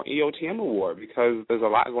nominated for an EOTM Award, because there's a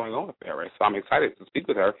lot going on with Farrah. So I'm excited to speak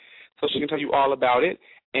with her so she can tell you all about it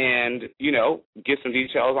and, get some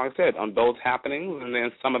details, like I said, on those happenings and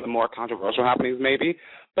then some of the more controversial happenings maybe.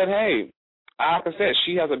 But, hey, like I said,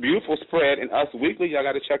 she has a beautiful spread in Us Weekly. Y'all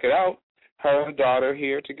got to check it out. Her and her daughter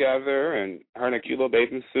here together, and her in a cute little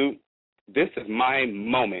bathing suit. This is my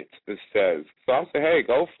moment, it says. So I'll say, hey,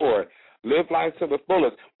 go for it. Live life to the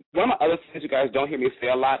fullest. One of my other things you guys don't hear me say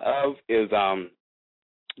a lot of is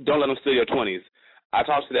don't let them steal your 20s. I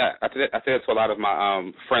talk to that. I say it to a lot of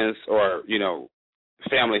my friends or,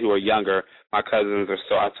 family who are younger, my cousins or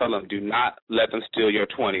so. I tell them, do not let them steal your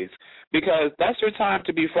 20s, because that's your time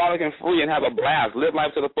to be frolic and free and have a blast. Live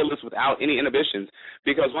life to the fullest without any inhibitions,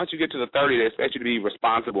 because once you get to the 30s, they expect you to be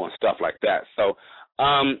responsible and stuff like that. So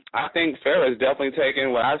I think Farrah is definitely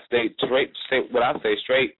taking what I say straight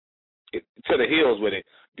to the heels with it.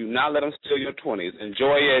 Do not let them steal your 20s.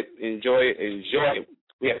 Enjoy it.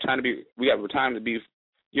 We have time to be,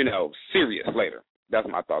 serious later. That's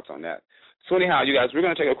my thoughts on that. So anyhow, you guys, we're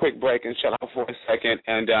going to take a quick break and shut up for a second,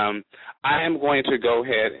 and I am going to go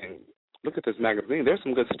ahead and look at this magazine. There's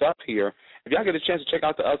some good stuff here. If y'all get a chance to check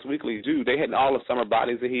out the Us Weekly, they're hitting all the summer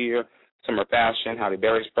bodies are here, summer fashion, Halle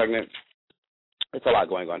Berry's pregnant. It's a lot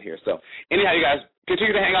going on here. So anyhow, you guys,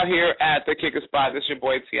 continue to hang out here at the Kicker Spot. This is your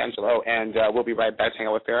boy, Teangelo, and we'll be right back to hang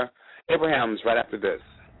out with Farrah Abraham right after this.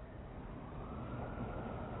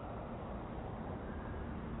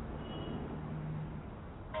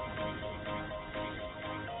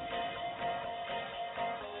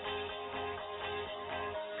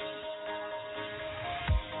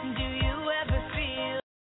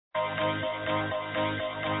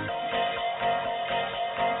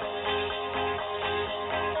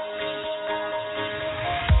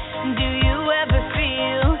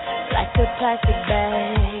 Plastic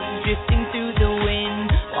bag drifting through the wind,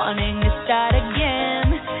 wanting to start again.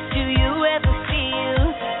 Do you ever feel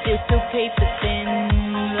still so paper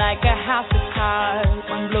thin, like a house of cards,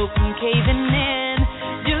 one blow from caving in?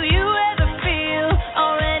 Do you ever feel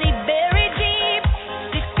already buried deep,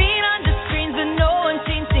 6 feet under screens but no one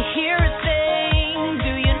seems to hear a thing?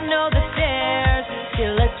 Do you know that there's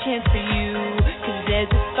still a chance for you, 'cause there's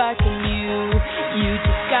a spark in you, you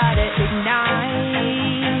just gotta ignite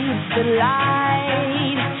the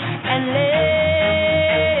light and live.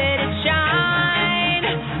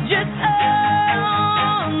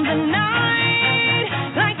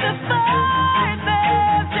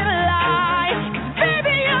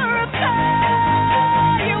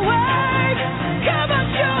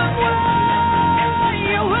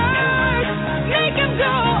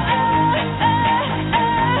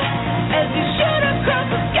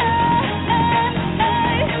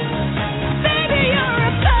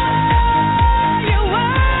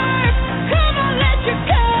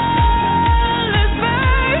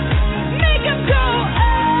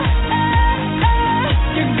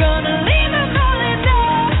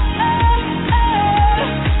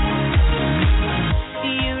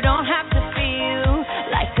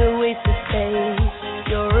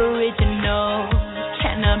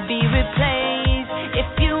 cannot be replaced. If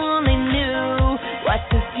you only knew what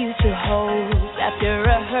the future holds. After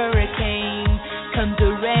a hurricane comes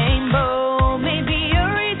a rainbow. Maybe a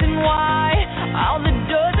reason why all the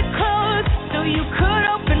doors are closed, so you could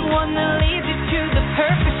open one that leads you to the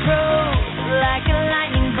perfect road. Like a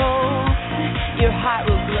lightning bolt, your heart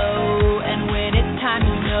will glow, and when it's time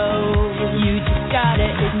to know, you just gotta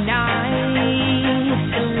ignite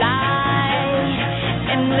the light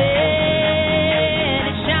and let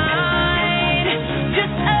it shine.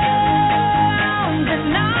 Just own the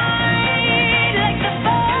night like the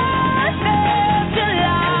 4th of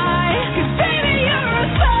July. 'Cause baby, you're a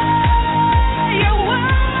firework.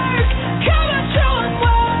 Come on, show 'em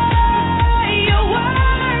what you're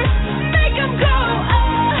worth. Make 'em go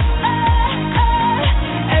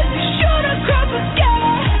as you shoot across the sky.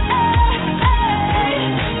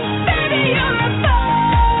 Baby, you're a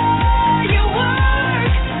firework.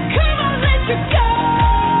 Come on, let your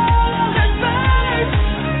colors burst.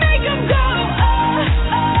 Make 'em go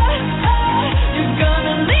you're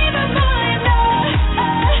gonna leave 'em mind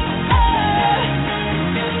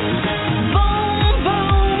boom,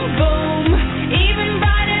 boom, boom. Even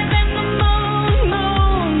brighter than the moon,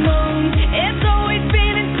 moon, moon. It's always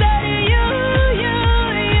been inside of you, you,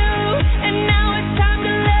 you. And now it's time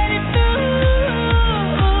to let it through.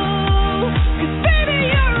 'Cause baby,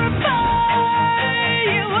 you're a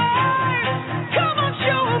firework. Come on,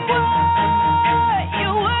 show 'em what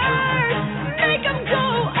you're worth. Make 'em go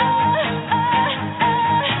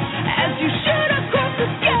as you shoot across the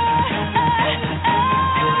sky.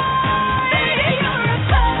 Baby, you're a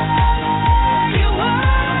firework.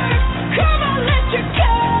 Come on, let your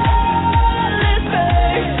colors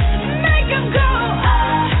burst. Make 'em go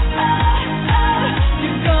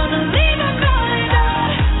you're gonna leave 'em mind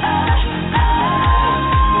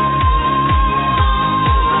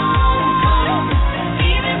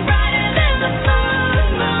even brighter than the moon,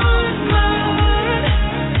 moon, moon.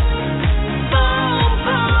 Boom,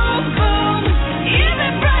 boom, boom.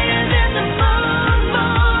 Even brighter than the moon,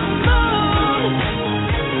 moon, moon.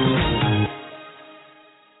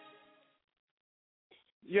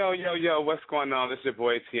 Yo, what's going on? This is your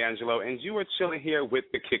boy Teangelo, and you are chilling here with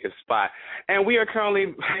the Kicker Spot. And we are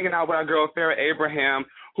currently hanging out with our girl Farrah Abraham,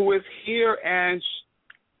 who is here, and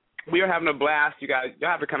we are having a blast. Y'all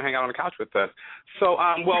have to come hang out on the couch with us. So,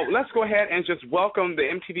 let's go ahead and just welcome the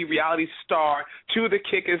MTV Reality Star to the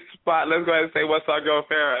Kicker Spot. Let's go ahead and say what's up, girl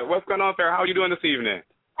Farrah. What's going on, Farrah? How are you doing this evening?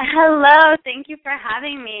 Hello, thank you for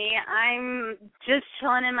having me. I'm just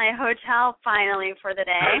chilling in my hotel finally for the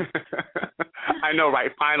day. I know,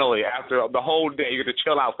 right? Finally, after the whole day, you get to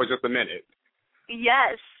chill out for just a minute.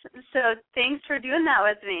 Yes, so thanks for doing that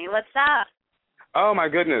with me. What's up? Oh my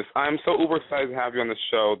goodness, I'm so uber excited to have you on the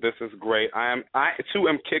show. This is great. I too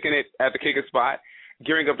am kicking it at the Kicker Spot,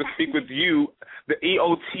 gearing up to speak with you, the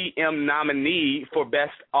EOTM nominee for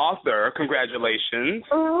Best Author. Congratulations.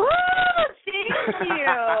 Ooh, thank you.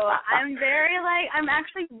 I'm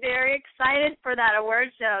actually very excited for that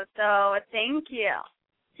award show, so thank you.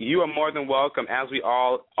 You are more than welcome, as we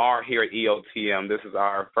all are here at EOTM. This is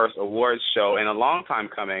our first awards show and a long time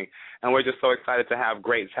coming, and we're just so excited to have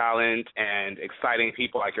great talent and exciting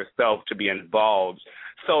people like yourself to be involved.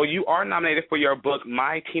 So you are nominated for your book,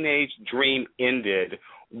 My Teenage Dream Ended.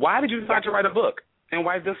 Why did you decide to write a book, and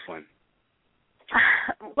why this one?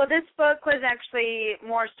 Well, this book was actually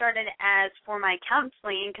more started as for my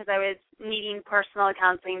counseling because I was needing personal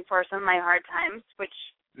counseling for some of my hard times, which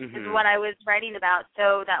is what I was writing about.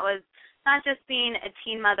 So that was not just being a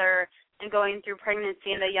teen mother and going through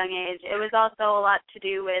pregnancy at a young age. It was also a lot to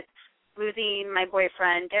do with losing my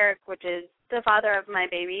boyfriend, Derek, which is the father of my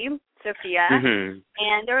baby, Sophia.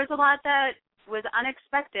 And there was a lot that was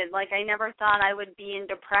unexpected. Like, I never thought I would be in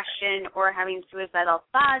depression or having suicidal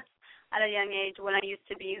thoughts at a young age when I used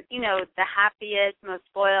to be, the happiest, most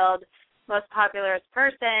spoiled, most popular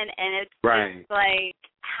person. And it's just like,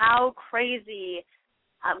 how crazy,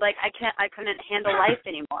 I couldn't handle life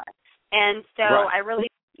anymore. And so I really,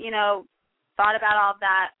 thought about all of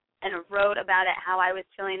that and wrote about it, how I was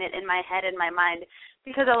feeling it in my head and my mind,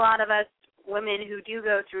 because a lot of us women who do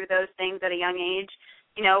go through those things at a young age,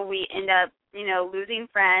 we end up, losing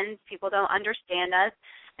friends. People don't understand us,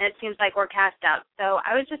 and it seems like we're cast out. So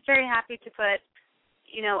I was just very happy to put,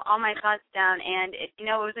 all my thoughts down, and, it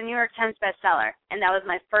was a New York Times bestseller, and that was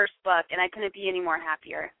my first book, and I couldn't be any more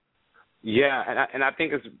happier. Yeah, and I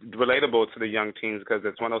think it's relatable to the young teens because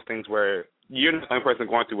it's one of those things where you're the only person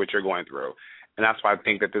going through what you're going through. And that's why I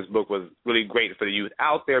think that this book was really great for the youth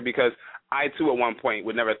out there, because I, too, at one point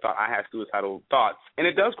would never thought I had suicidal thoughts. And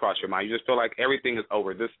it does cross your mind. You just feel like everything is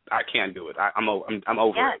over. I can't do it. I'm over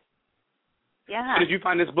it. Yeah. So did you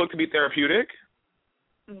find this book to be therapeutic?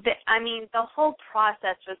 The whole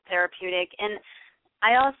process was therapeutic, and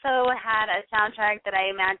I also had a soundtrack that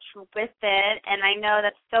I matched with it, and I know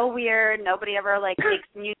that's so weird. Nobody ever, makes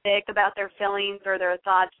music about their feelings or their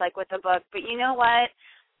thoughts, with a book. But you know what?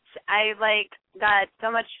 I, got so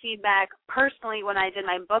much feedback personally when I did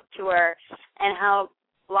my book tour, and how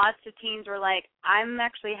lots of teens were like, I'm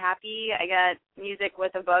actually happy I got music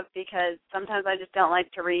with a book, because sometimes I just don't like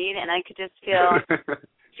to read, and I could just feel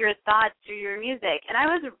your thoughts through your music. And I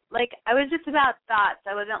was just about thoughts.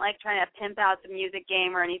 I wasn't trying to pimp out the music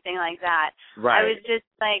game or anything like that. Right. I was just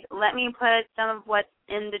let me put some of what's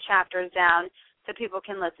in the chapters down so people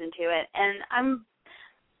can listen to it. And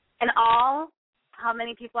how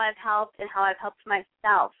many people I've helped, and how I've helped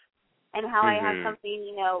myself, and how I have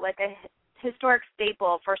something, a historic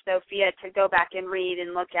staple for Sophia to go back and read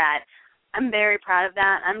and look at. I'm very proud of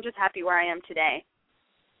that. I'm just happy where I am today.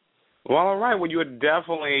 Well, all right. Well, you are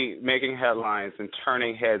definitely making headlines and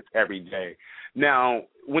turning heads every day. Now,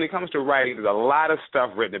 when it comes to writing, there's a lot of stuff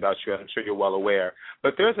written about you. I'm sure you're well aware.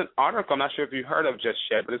 But there's an article I'm not sure if you've heard of just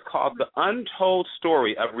yet, but it's called The Untold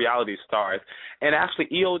Story of Reality Stars. And actually,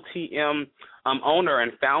 EOTM owner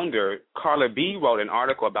and founder Carla B. wrote an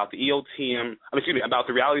article about about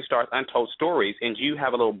the Reality Stars Untold Stories. And you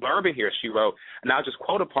have a little blurb in here she wrote, and I'll just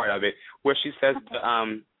quote a part of it, where she says,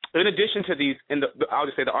 in addition to these, I'll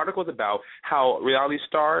just say the article is about how reality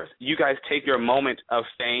stars, you guys take your moment of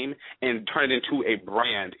fame and turn it into a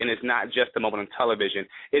brand. And it's not just a moment on television.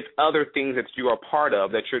 It's other things that you are part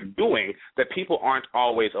of, that you're doing, that people aren't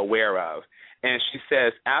always aware of. And she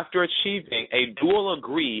says, after achieving a dual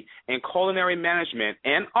degree in culinary management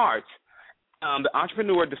and arts, the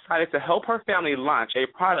entrepreneur decided to help her family launch a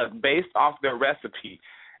product based off their recipe,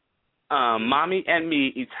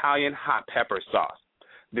 Mom&me Italian hot pepper sauce.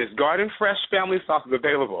 This garden fresh family sauce is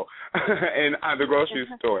available in the grocery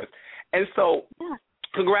stores. And so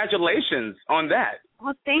congratulations on that.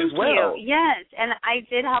 Well, thank you. Yes, and I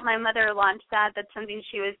did help my mother launch that. That's something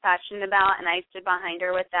she was passionate about, and I stood behind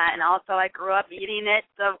her with that. And also I grew up eating it,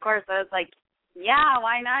 so of course I was like, yeah,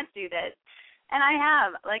 why not do this? And I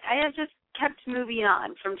have just kept moving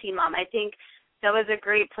on from Teen Mom. I think that was a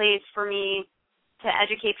great place for me to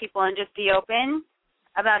educate people and just be open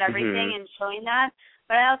about everything and showing that.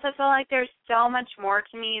 But I also feel like there's so much more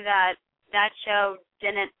to me that show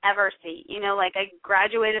didn't ever see. I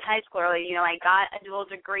graduated high school early. I got a dual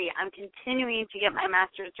degree. I'm continuing to get my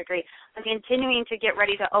master's degree. I'm continuing to get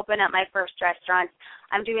ready to open up my first restaurant.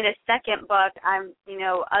 I'm doing a second book. I'm,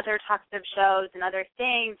 other types of shows and other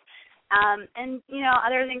things. And,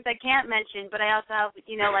 other things I can't mention. But I also have,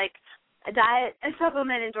 a diet and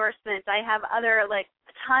supplement endorsements. I have other,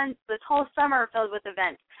 tons, this whole summer filled with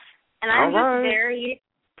events. And I'm just very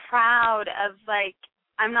proud of,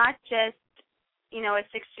 I'm not just, a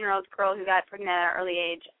 16-year-old girl who got pregnant at an early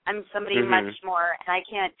age. I'm somebody much more, and I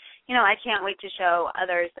can't wait to show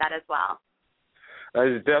others that as well. That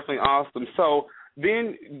is definitely awesome. So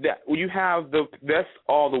then you have that's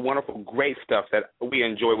all the wonderful, great stuff that we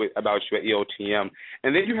enjoy about you at EOTM.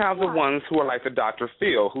 And then you have the ones who are like the Dr.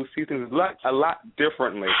 Phil, who see things a lot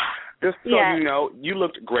differently. Just so you know, you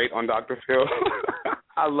looked great on Dr. Phil.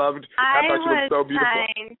 I thought you looked so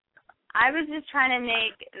beautiful. I was just trying to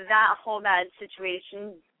make that whole bad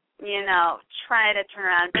situation, try to turn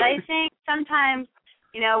around. But I think sometimes,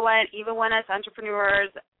 even when us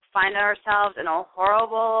entrepreneurs find ourselves in a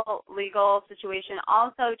horrible legal situation,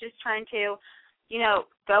 also just trying to,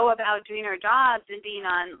 go about doing our jobs and being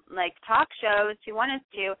on, talk shows who want us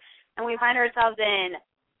to, and we find ourselves in,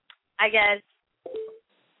 I guess,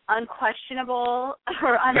 unquestionable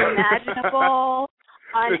or unimaginable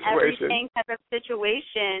on everything type of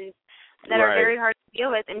situations that are very hard to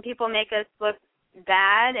deal with, and people make us look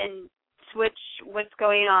bad and switch what's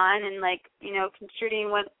going on and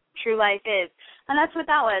construing what true life is. And that's what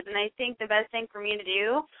that was. And I think the best thing for me to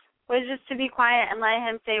do was just to be quiet and let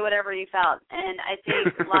him say whatever he felt. And I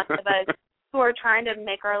think lots of us who are trying to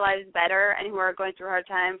make our lives better and who are going through hard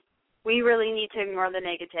times, we really need to ignore the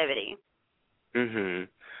negativity. Mhm.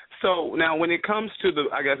 So now when it comes to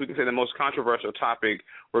I guess we can say the most controversial topic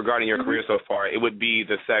regarding your career so far, it would be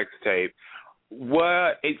the sex tape.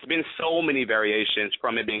 It's been so many variations,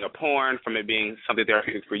 from it being a porn, from it being something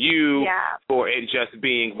therapeutic for you, for it just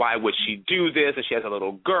being, why would she do this, and she has a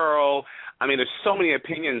little girl. I mean, there's so many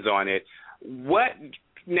opinions on it. What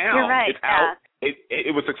now? You're right, it's out.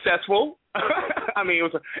 It was successful. I mean, it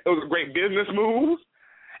was a great business move.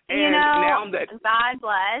 And now that God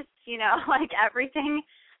bless,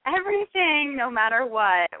 everything, no matter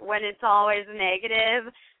what, when it's always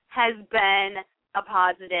negative, has been a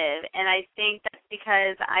positive. And I think that's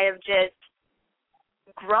because I have just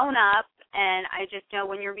grown up, and I just know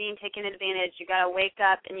when you're being taken advantage, you got to wake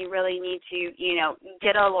up and you really need to,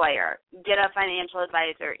 get a lawyer, get a financial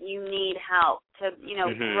advisor. You need help to,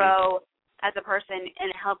 grow as a person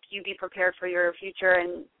and help you be prepared for your future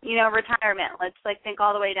and, retirement. Let's, think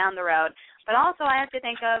all the way down the road. But also I have to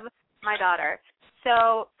think of my daughter.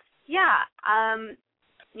 So, yeah,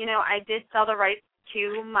 I did sell the rights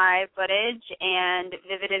to my footage, and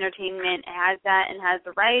Vivid Entertainment has that and has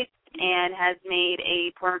the rights and has made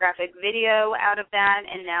a pornographic video out of that,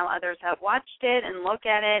 and now others have watched it and look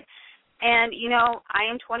at it. And, I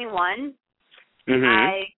am 21.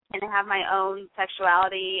 I can have my own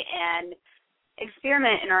sexuality and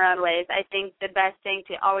experiment in our own ways. I think the best thing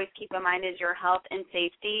to always keep in mind is your health and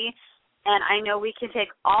safety. And I know we can take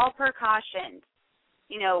all precautions,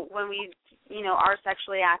 when we, are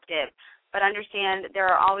sexually active. But understand there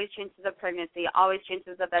are always chances of pregnancy, always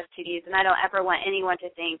chances of STDs, and I don't ever want anyone to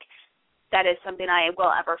think that is something I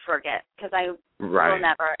will ever forget, because I will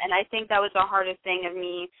never. And I think that was the hardest thing of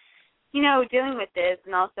me, dealing with this.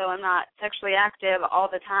 And also I'm not sexually active all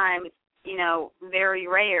the time. It's, very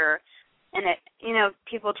rare. And,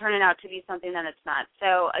 people turn it out to be something that it's not.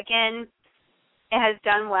 So, again, it has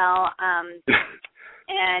done well.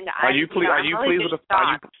 And Are you pleased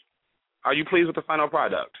with the final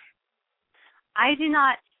product? I do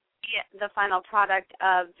not see the final product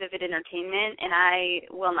of Vivid Entertainment, and I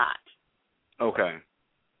will not. Okay.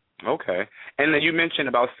 And then you mentioned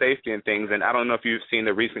about safety and things, and I don't know if you've seen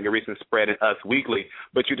your recent spread in Us Weekly,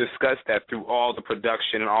 but you discussed that through all the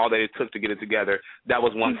production and all that it took to get it together. That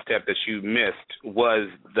was one step that you missed, was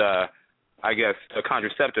the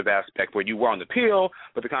contraceptive aspect, where you were on the pill,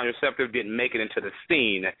 but the contraceptive didn't make it into the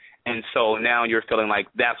scene. And so now you're feeling like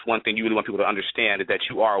that's one thing you really want people to understand, is that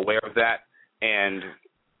you are aware of that. And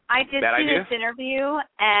I did see this interview,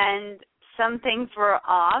 and some things were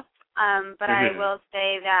off, but I will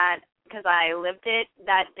say that, because I lived it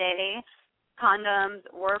that day, condoms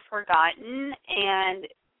were forgotten, and,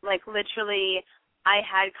 literally I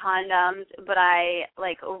had condoms, but I,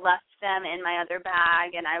 left them in my other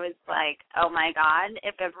bag, and I was like, oh, my God,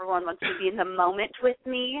 if everyone wants to be in the moment with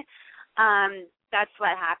me, that's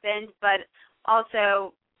what happened. But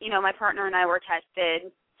also, my partner and I were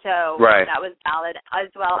tested, so that was valid as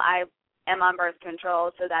well. I am on birth control,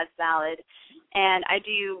 so that's valid. And I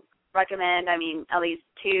do recommend, at least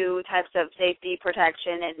 2 types of safety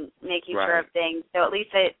protection and making sure of things. So at least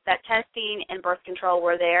that testing and birth control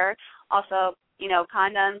were there. Also,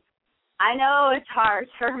 condoms. I know it's hard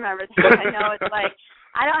to remember that. I know it's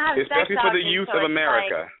I don't have sex often. Especially for the youth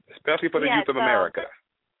of America.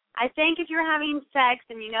 I think if you're having sex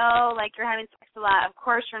and you're having sex a lot, of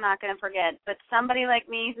course you're not going to forget. But somebody like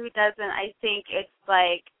me who doesn't, I think it's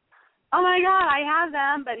oh, my God, I have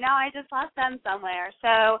them, but now I just left them somewhere.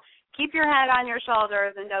 So keep your head on your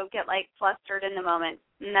shoulders and don't get, flustered in the moment.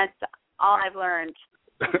 And that's all I've learned.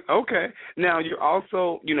 Okay. Now, you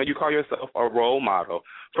also, you call yourself a role model.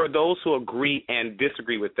 For those who agree and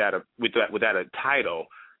disagree with that title,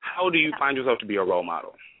 how do you find yourself to be a role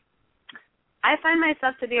model? I find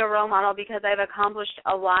myself to be a role model because I've accomplished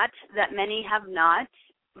a lot that many have not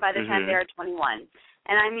by the time they are 21.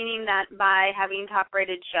 And I'm meaning that by having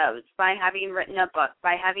top-rated shows, by having written a book,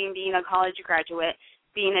 by being a college graduate,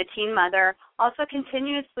 being a teen mother, also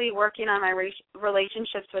continuously working on my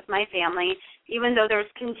relationships with my family, even though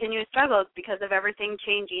there's continuous struggles because of everything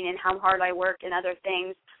changing and how hard I work and other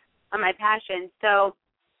things on my passion. So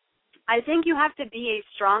I think you have to be a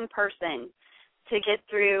strong person to get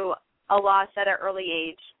through a loss at an early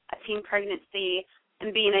age, a teen pregnancy,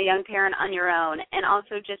 and being a young parent on your own, and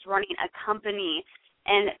also just running a company.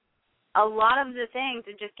 And a lot of the things,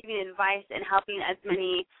 and just giving advice and helping as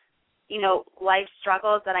many life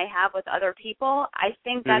struggles that I have with other people, I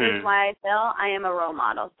think that is why I feel I am a role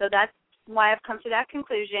model. So that's why I've come to that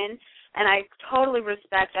conclusion, and I totally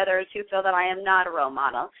respect others who feel that I am not a role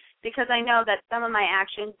model, because I know that some of my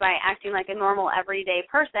actions, by acting like a normal everyday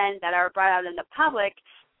person that are brought out in the public,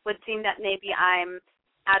 would seem that maybe I'm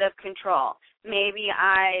out of control. Maybe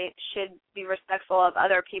I should be respectful of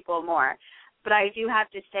other people more. But I do have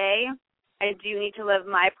to say, I do need to live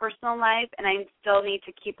my personal life, and I still need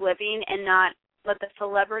to keep living and not let the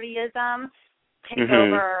celebrityism take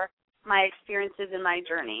over my experiences and my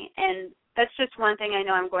journey. And that's just one thing I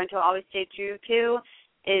know I'm going to always stay true to,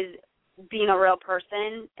 is being a real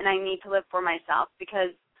person, and I need to live for myself, because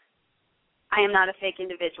I am not a fake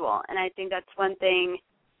individual. And I think that's one thing,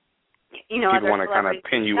 people want to kind of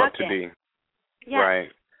pin you up to be. Yes. Right.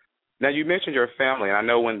 Now, you mentioned your family, and I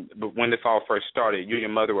know when this all first started, you and your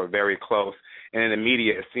mother were very close, and in the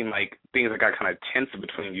media it seemed like things got kind of tense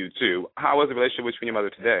between you two. How is the relationship between your mother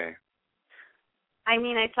today? I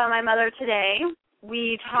mean, I saw my mother today.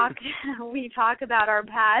 We talk about our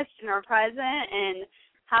past and our present and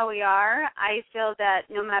how we are. I feel that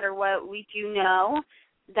no matter what, we do know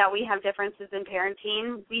that we have differences in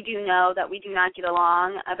parenting. We do know that we do not get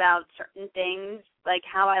along about certain things, like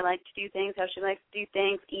how I like to do things, how she likes to do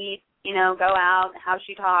things, eat, go out, how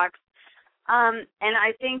she talks. And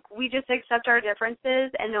I think we just accept our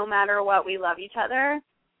differences, and no matter what, we love each other.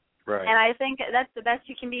 Right. And I think that's the best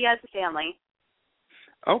you can be as a family.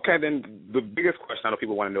 Okay, then the biggest question I know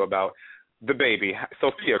people want to know about the baby,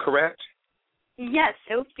 Sophia, correct? Yes,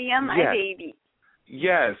 Sophia, my baby.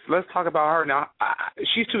 Yes, let's talk about her now.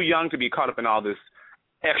 She's too young to be caught up in all this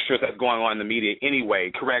extra that's going on in the media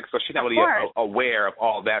anyway, correct? So she's not really aware of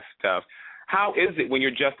all that stuff. How is it when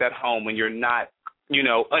you're just at home, when you're not, in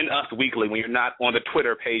Us Weekly, when you're not on the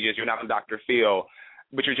Twitter pages, you're not on Dr. Phil,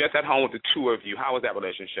 but you're just at home with the two of you? How is that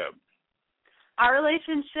relationship? Our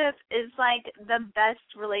relationship is like the best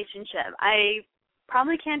relationship. I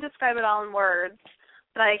probably can't describe it all in words,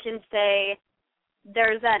 but I can say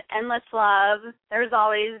there's that endless love. There's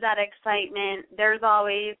always that excitement. There's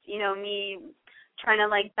always, me trying to,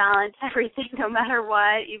 balance everything no matter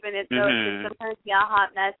what, even if it can sometimes be a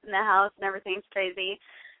hot mess in the house and everything's crazy.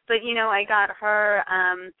 But, I got her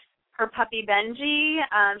her puppy Benji.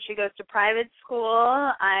 She goes to private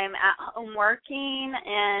school. I'm at home working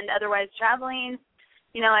and otherwise traveling.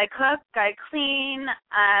 I cook, I clean,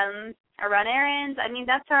 I run errands. I mean,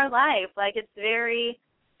 that's our life. It's very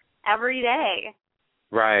every day.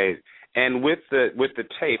 Right. And with the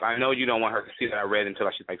tape, I know you don't want her to see that I read until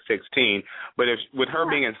she's 16, but with her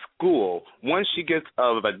being in school, once she gets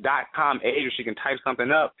of a .com age or she can type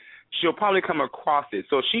something up, she'll probably come across it.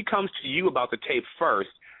 So if she comes to you about the tape first,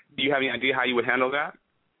 do you have any idea how you would handle that?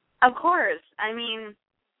 Of course. I mean,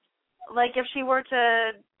 if she were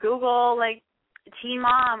to Google, Teen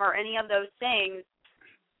Mom or any of those things,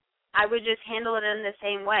 I would just handle it in the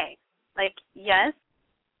same way. Yes,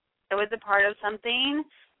 it was a part of something,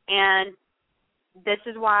 and this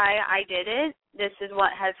is why I did it. This is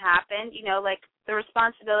what has happened. The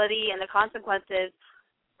responsibility and the consequences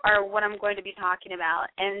are what I'm going to be talking about.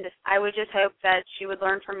 And I would just hope that she would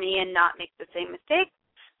learn from me and not make the same mistakes,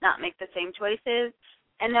 not make the same choices,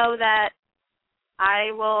 and know that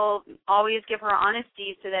I will always give her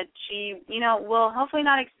honesty so that she, will hopefully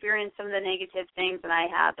not experience some of the negative things that I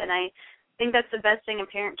have. And I think that's the best thing a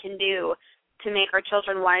parent can do to make our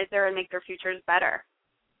children wiser and make their futures better.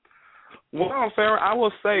 Well, Farrah, I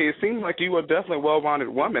will say it seems like you are definitely a well-rounded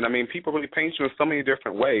woman. I mean, people really paint you in so many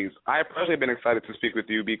different ways. I personally have been excited to speak with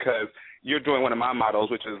you because you're doing one of my mottos,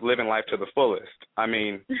 which is living life to the fullest. I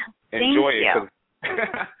mean, enjoy it.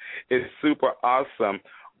 It's super awesome.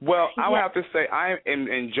 Well, I would have to say I am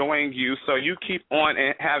enjoying you, so you keep on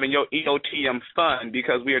and having your EOTM fun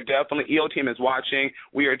because we are definitely, EOTM is watching,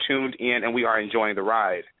 we are tuned in, and we are enjoying the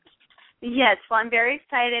ride. Yes, well, I'm very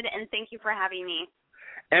excited, and thank you for having me.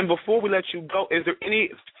 And before we let you go, is there any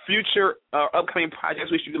future upcoming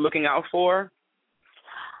projects we should be looking out for?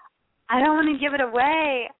 I don't want to give it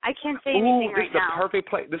away. I can't say anything right now.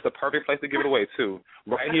 This is the perfect place to give it away, too.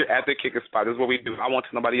 Right here at the Kicker Spot. This is what we do. I want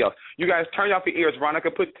to nobody else. You guys, turn off your ears.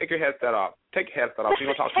 Veronica, take your headset off. Take your headset off. You're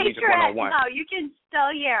going to talk to me just one-on-one. No, you can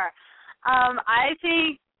still hear. I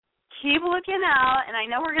think keep looking out, and I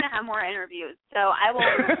know we're going to have more interviews, so I will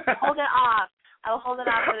hold it off. I will hold it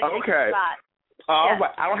off for the Kicker Spot. All right.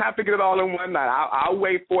 I don't have to get it all in one night. I'll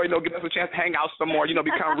wait for give us a chance to hang out some more,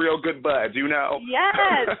 become real good buds,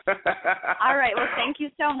 Yes. All right. Well, thank you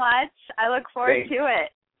so much. I look forward to it.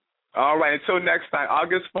 All right. Until next time,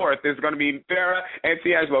 August 4th, there's going to be Farrah and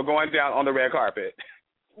Teangelo going down on the red carpet.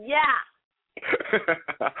 Yeah.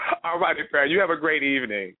 All right, Farrah. You have a great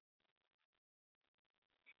evening.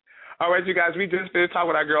 All right, you guys, we just finished talking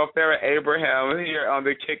with our girl, Farrah Abraham, here on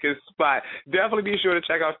the Kicker Spot. Definitely be sure to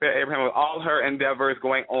check out Farrah Abraham with all her endeavors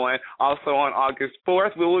going on. Also on August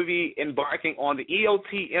 4th, we will be embarking on the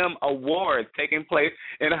EOTM Awards taking place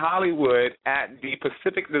in Hollywood at the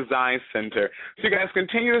Pacific Design Center. So you guys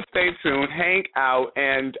continue to stay tuned, hang out,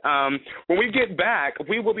 and when we get back,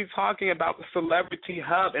 we will be talking about the Celebrity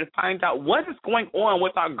Hub and find out what is going on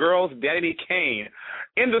with our girls, Danny Kane,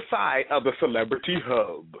 in the side of the Celebrity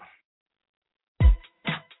Hub.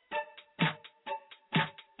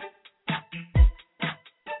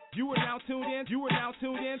 You are now tuned in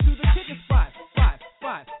to the Kicker Spot.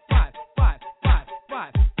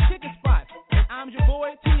 Kicker Spot. And I'm your boy,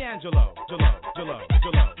 Teangelo.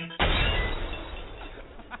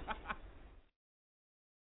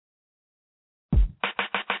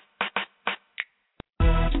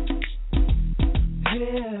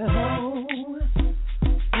 Yeah.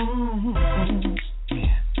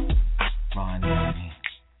 Ron.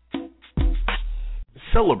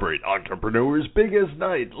 Celebrate entrepreneurs' biggest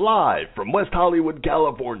night live from West Hollywood,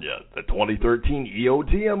 California. The 2013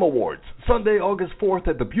 EOTM Awards, Sunday, August 4th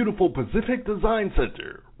at the beautiful Pacific Design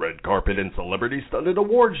Center. Red carpet and celebrity-studded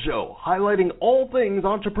award show highlighting all things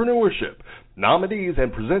entrepreneurship. Nominees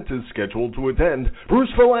and presenters scheduled to attend: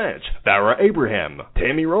 Bruce Valanche, Farrah Abraham,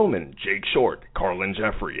 Tammy Roman, Jake Short, Carlin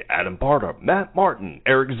Jeffrey, Adam Barta, Matt Martin,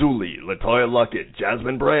 Eric Zulli, Latoya Luckett,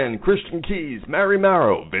 Jasmine Brand, Christian Keys, Mary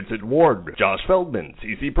Marrow, Vincent Ward, Josh Feldman,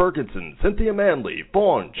 Cece Perkinson, Cynthia Manley,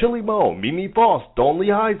 Fawn, Chili Mo, Mimi Foss, Dawn Lee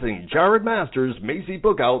Heising, Jared Masters, Macy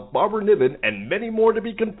Bookout, Barbara Niven, and many more to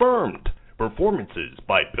be confirmed. Performances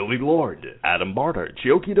by Billy Lord, Adam Barter,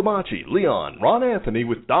 Chioki Damachi, Leon, Ron Anthony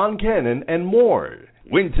with Don Cannon, and more.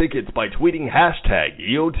 Win tickets by tweeting hashtag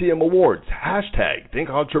EOTM Awards, hashtag Think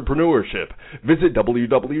Entrepreneurship. Visit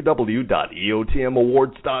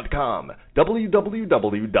www.eotmawards.com,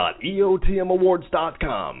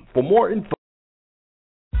 www.eotmawards.com for more info.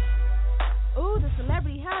 Ooh, the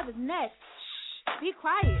Celebrity Hub is next. Shh, be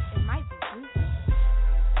quiet. It might be juicy.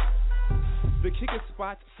 The Kick It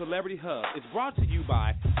Spots Celebrity Hub is brought to you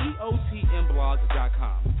by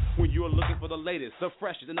EOTMblog.com. When you're looking for the latest, the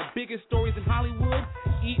freshest, and the biggest stories in Hollywood,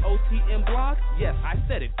 EOTM Blog, yes, I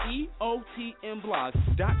said it,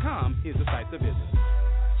 EOTMblog.com is the site to visit.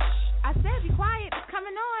 I said be quiet. It's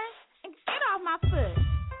coming on. And get off my foot.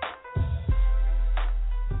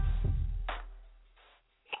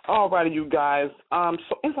 All righty, you guys.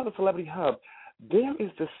 So inside the Celebrity Hub, there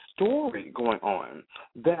is this story going on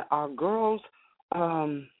that our girls,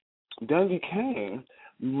 Dungy Kane,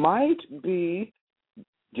 might be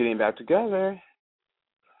getting back together.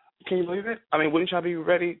 Can you believe it? I mean, wouldn't y'all be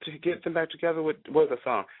ready to get them back together with what's the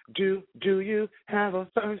song? Do you have a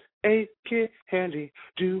first aid kit handy?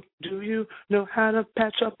 Do you know how to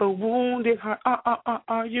patch up a wounded heart?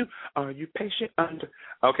 Are you patient under?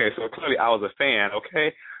 Okay, so clearly I was a fan.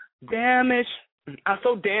 Okay, damaged. I'm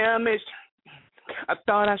so damaged. I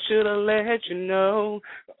thought I should have let you know.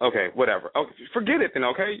 Okay, whatever. Okay, forget it then,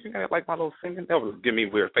 okay? You guys like my little singing? That would give me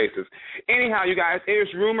weird faces. Anyhow, you guys,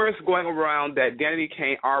 there's rumors going around that Danny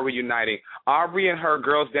Kane are reuniting. Aubrey and her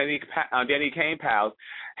girls, Danny Kane pals,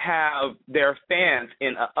 have their fans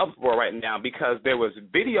in an uproar right now because there was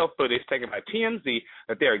video footage taken by TMZ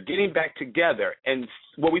that they're getting back together. And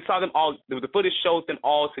what we saw them all, the footage shows them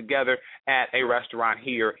all together at a restaurant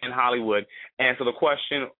here in Hollywood. And so the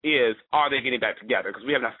question is, are they getting back together? Because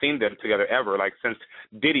we have not seen them together ever, like since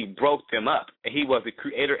Diddy broke them up. He was the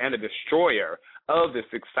creator and the destroyer of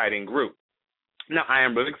this exciting group. Now, I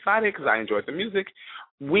am really excited because I enjoyed the music.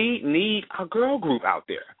 We need a girl group out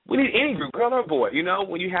there. We need any group, girl or boy. You know,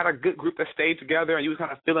 when you had a good group that stayed together and you was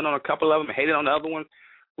kind of feeling on a couple of them and hated on the other ones,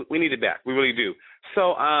 we need it back. We really do.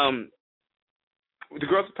 So the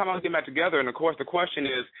girls are talking about getting back together, and, of course, the question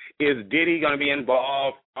is Diddy going to be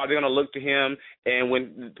involved? Are they going to look to him? And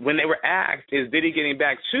when they were asked, is Diddy getting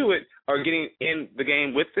back to it or getting in the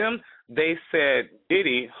game with them, they said,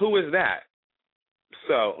 Diddy, who is that?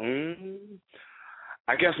 So,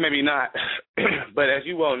 I guess maybe not, but as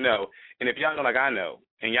you well know, and if y'all know like I know,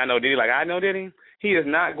 and y'all know Diddy like I know Diddy, he is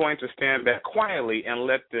not going to stand back quietly and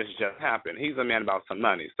let this just happen. He's a man about some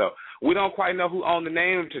money. So we don't quite know who owned the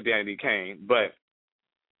name to Danny Kane, but,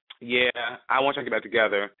 yeah, I want y'all to get back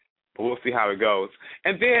together, but we'll see how it goes.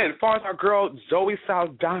 And then, as far as our girl Zoe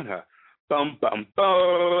Saldana,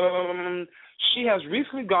 she has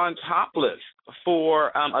recently gone topless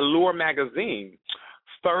for Allure magazine.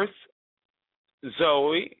 First,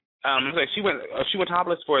 Zoe, she went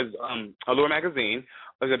topless for Allure magazine.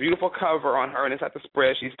 There's a beautiful cover on her, and it's at the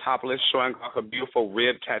spread. She's topless, showing off a beautiful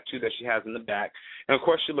rib tattoo that she has in the back. And, of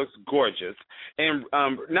course, she looks gorgeous. And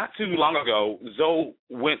not too long ago, Zoe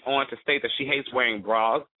went on to state that she hates wearing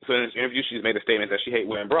bras. So in this interview, she's made a statement that she hates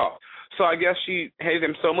wearing bras. So I guess she hated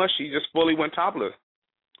them so much she just fully went topless.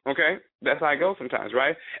 Okay? That's how it goes sometimes,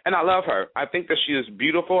 right? And I love her. I think that she is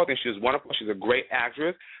beautiful. I think she is wonderful. She's a great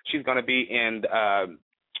actress. She's going to be in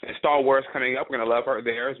Star Wars coming up. We're going to love her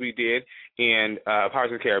there as we did in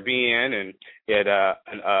Pirates of the Caribbean and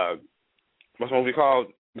what's the movie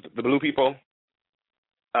called? The Blue People?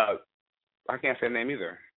 I can't say the name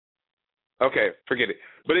either. Okay, forget it.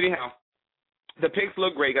 But anyhow, the pics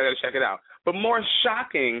look great. I got to check it out. But the more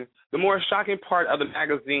shocking part of the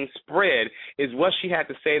magazine spread is what she had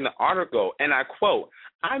to say in the article, and I quote,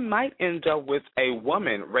 "I might end up with a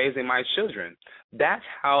woman raising my children. That's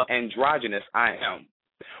how androgynous I am."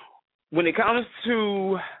 When it comes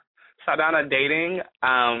to Saldana dating,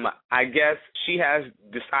 I guess she has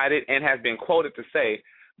decided and has been quoted to say,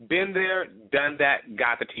 "Been there, done that,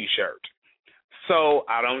 got the T-shirt." So,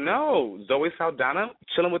 I don't know. Zoe Saldana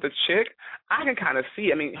chilling with a chick, I can kind of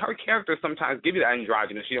see. I mean, her character sometimes give you that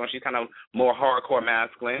androgynous. You know, she's kind of more hardcore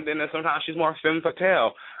masculine, then sometimes she's more femme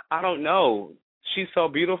fatale. I don't know. She's so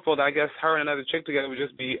beautiful that I guess her and another chick together would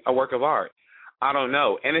just be a work of art. I don't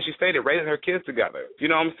know. And then she stated raising her kids together. You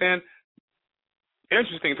know what I'm saying?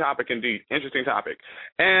 Interesting topic indeed. Interesting topic.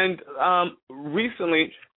 And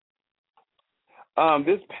recently,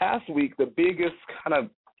 this past week, the biggest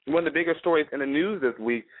one of the bigger stories in the news this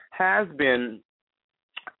week has been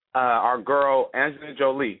our girl Angelina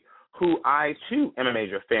Jolie, who I too am a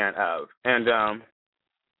major fan of, and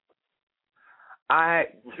I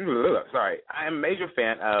am a major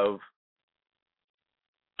fan of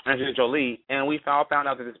Angelina Jolie, and we found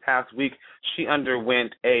out that this past week she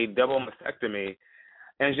underwent a double mastectomy.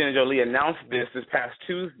 Angelina Jolie announced this past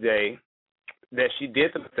Tuesday that she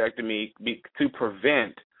did the mastectomy to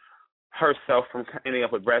prevent herself from ending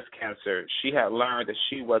up with breast cancer. She had learned that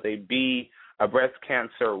she was a breast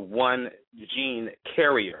cancer 1 gene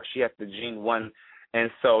carrier. She had the gene 1,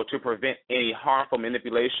 and so to prevent any harmful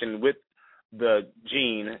manipulation with the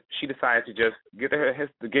gene, she decided to just get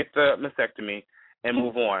the mastectomy and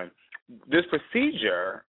move on. This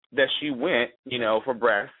procedure that she went,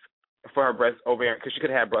 for her breast ovarian, because she could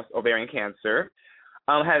have breast ovarian cancer,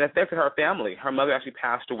 had affected her family. Her mother actually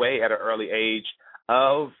passed away at an early age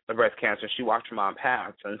of breast cancer. She watched her mom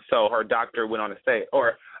pass, and so her doctor went on to say,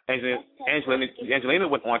 or Angelina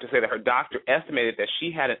went on to say that her doctor estimated that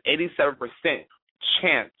she had an 87%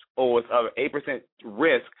 chance or was of 8%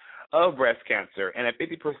 risk of breast cancer and a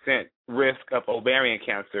 50% risk of ovarian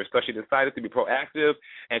cancer. So she decided to be proactive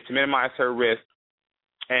and to minimize her risk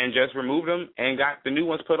and just removed them and got the new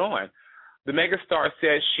ones put on. The megastar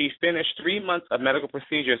said she finished 3 months of medical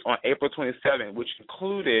procedures on April 27, which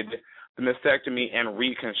included the mastectomy and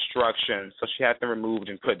reconstruction. So she had them removed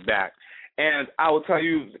and put back. And I will tell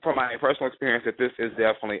you from my personal experience that this is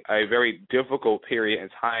definitely a very difficult period in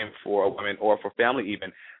time for a woman or for family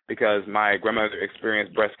even, because my grandmother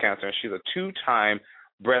experienced breast cancer, and she's a 2-time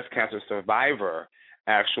breast cancer survivor.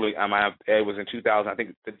 Actually, it was in 2000, I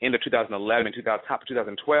think the end of 2011, top of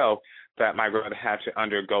 2012, that my grandmother had to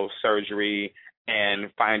undergo surgery and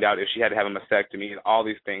find out if she had to have a mastectomy and all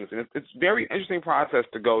these things. And it's a very interesting process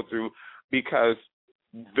to go through because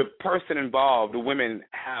the person involved, the women,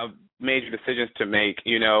 have major decisions to make,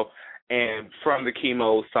 and from the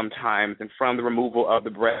chemo sometimes, and from the removal of the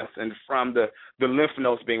breast, and from the lymph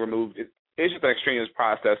nodes being removed. It's just an extraneous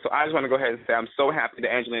process. So I just want to go ahead and say I'm so happy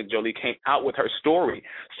that Angelina Jolie came out with her story,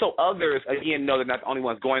 so others, again, know they're not the only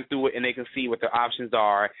ones going through it, and they can see what their options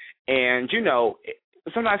are. And,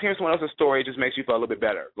 sometimes hearing someone else's story just makes you feel a little bit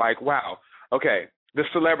better. Like, wow, okay, the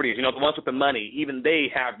celebrities, the ones with the money, even they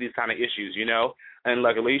have these kind of issues, and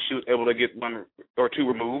luckily she was able to get 1 or 2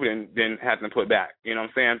 removed and then had them put back, you know what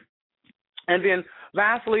I'm saying? And then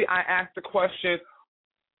lastly, I asked the question,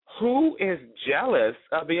 who is jealous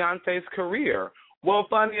of Beyonce's career? Well,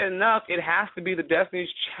 funny enough, it has to be the Destiny's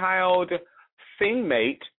Child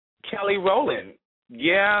singmate, Kelly Rowland.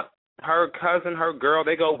 Yeah, her cousin, her girl,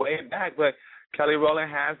 they go way back, but Kelly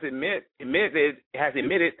Rowland has admitted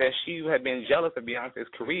that she had been jealous of Beyonce's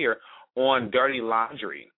career on Dirty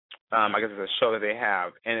Laundry. I guess it's a show that they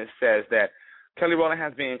have, and it says that Kelly Rowland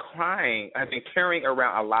has been carrying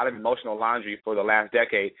around a lot of emotional laundry for the last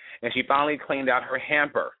decade, and she finally cleaned out her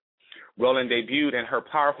hamper. Rowland debuted in her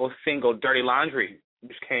powerful single Dirty Laundry,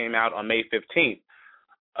 which came out on May 15th.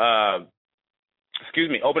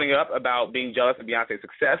 Opening up about being jealous of Beyonce's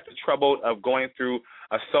success, the trouble of going through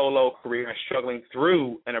a solo career and struggling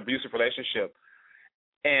through an abusive relationship.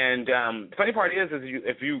 And the funny part is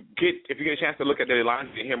if you get a chance to look at Dirty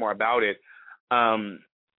Laundry and hear more about it, the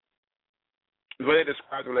way they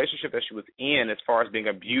described the relationship that she was in as far as being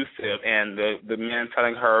abusive, and the man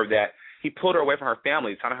telling her that he pulled her away from her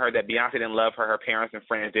family, telling her that Beyonce didn't love her, her parents and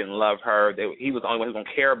friends didn't love her, that he was the only one who was going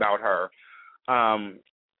to care about her.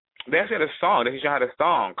 They actually had a song, they had a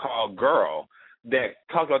song called Girl that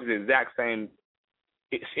talks about the exact same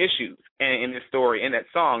issues. And in this story, in that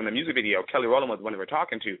song, in the music video, Kelly Rowland was the one they were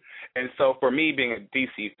talking to. And so for me being a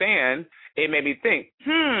DC fan, it made me think,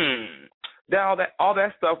 that all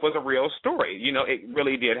that stuff was a real story. It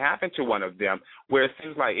really did happen to one of them, where it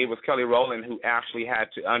seems like it was Kelly Rowland who actually had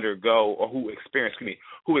to undergo, or who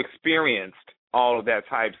experienced all of that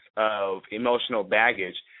types of emotional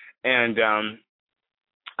baggage. And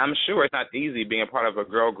I'm sure it's not easy being a part of a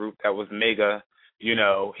girl group that was mega,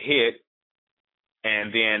 hit.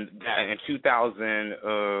 And then in 2000,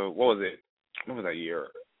 what was it? What was that year?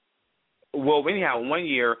 Well, anyhow, 1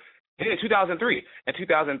 year, in 2003. In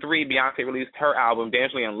 2003, Beyonce released her album,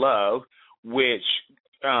 Dangerously in Love, which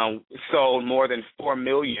sold more than 4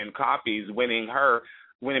 million copies, winning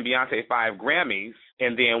Beyonce 5 Grammys.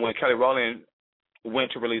 And then when Kelly Rowland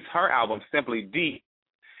went to release her album, Simply Deep,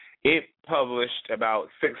 it published about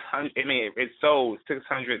 600. It sold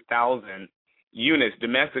 600,000 units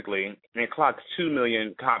domestically, and it clocked 2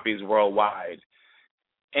 million copies worldwide.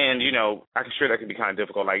 And, I'm sure that can be kind of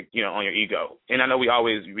difficult, on your ego. And I know we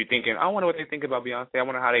always be thinking, I wonder what they think about Beyonce. I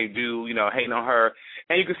wonder how they do, hating on her.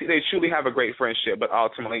 And you can see they truly have a great friendship, but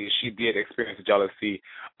ultimately she did experience jealousy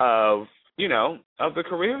of the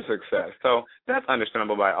career success. So that's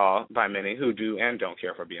understandable by many who do and don't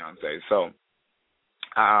care for Beyonce. So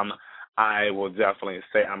I will definitely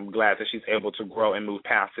say I'm glad that she's able to grow and move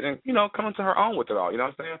past it and, come into her own with it all. You know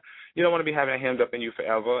what I'm saying? You don't want to be having it hemmed up in you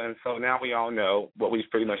forever. And so now we all know what we was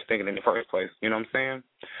pretty much thinking in the first place. You know what I'm saying?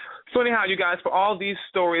 So anyhow, you guys, for all these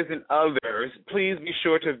stories and others, please be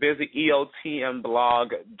sure to visit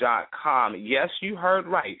EOTMblog.com. Yes, you heard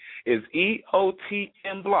right. It's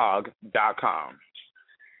EOTMblog.com.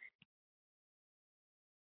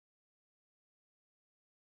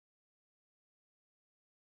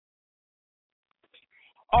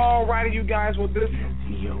 All righty, you guys. Well, this is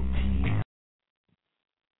EOTM.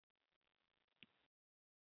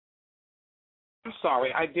 I'm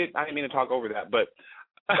sorry, I didn't mean to talk over that, but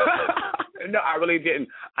no, I really didn't.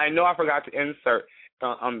 I know I forgot to insert.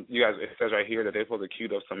 You guys, it says right here that they're supposed to cue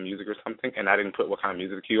up some music or something, and I didn't put what kind of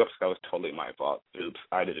music to cue up, so that was totally my fault. Oops,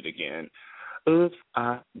 I did it again. Oops,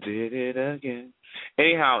 I did it again.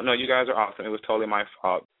 Anyhow, no, you guys are awesome. It was totally my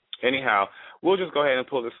fault. Anyhow, we'll just go ahead and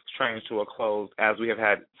pull this train to a close as we have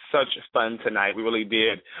had such fun tonight. We really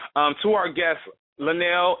did. To our guests,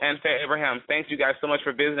 Luenell and Farrah Abraham, thanks you guys so much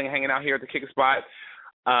for visiting and hanging out here at the Kick Spot.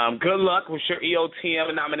 Good luck with your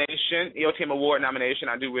EOTM Award nomination.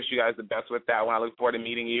 I do wish you guys the best with that one. I look forward to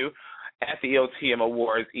meeting you at the EOTM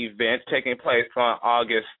Awards event taking place on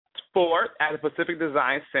August 4th at the Pacific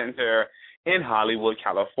Design Center in Hollywood,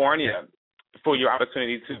 California. For your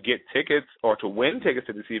opportunity to get tickets or to win tickets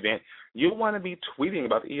to this event, you'll want to be tweeting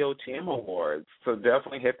about the EOTM Awards. So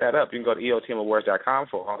definitely hit that up. You can go to EOTMawards.com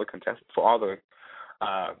for all the contests, for all the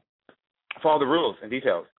rules and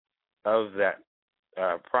details of that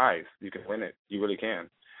prize. You can win it. You really can.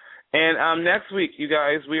 And next week, you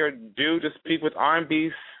guys, we are due to speak with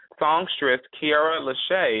R&B songstress Kiara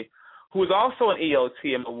Lachey, who is also an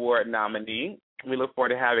EOTM Award nominee. We look forward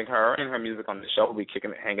to having her and her music on the show. We'll be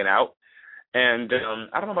hanging out. And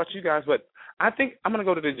I don't know about you guys, but I think I'm going to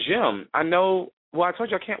go to the gym. I told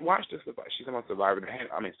you I can't watch this. She's on Survivor.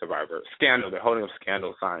 Scandal. They're holding up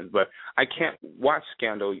Scandal signs. But I can't watch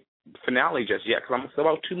Scandal finale just yet because I'm still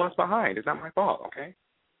about 2 months behind. It's not my fault, okay?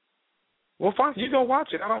 Well, fine. You go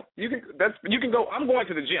watch it. You can go. I'm going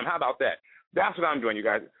to the gym. How about that? That's what I'm doing, you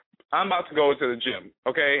guys. I'm about to go to the gym,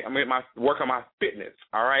 okay? I'm going to work on my fitness,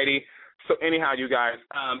 all righty? So anyhow, you guys,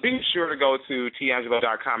 be sure to go to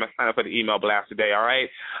Teangelo.com and sign up for the email blast today, all right?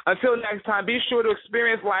 Until next time, be sure to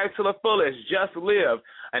experience life to the fullest. Just live.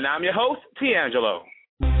 And I'm your host, Teangelo.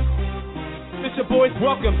 It's your boys,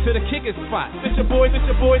 welcome to the Kick Spot. It's your boys,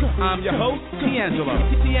 I'm your host, Teangelo.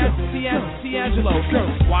 Teangelo.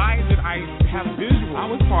 Why did I have visuals? I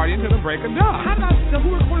was partying to the break of dawn. How did I know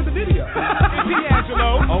who recorded the video? It's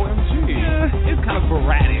Teangelo. OMG. Yeah, it's kind of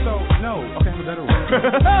sporadic. So, no. Okay, I have a better one.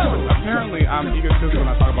 Apparently, I'm egotistical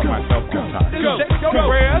when I talk about myself all the time. Go.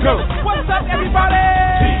 What's up, everybody?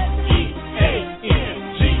 Teangelo.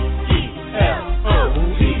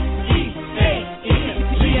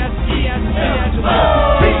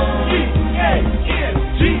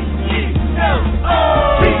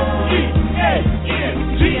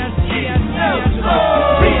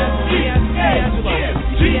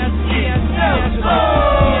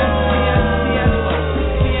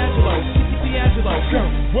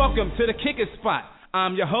 Welcome to the Kick Spot.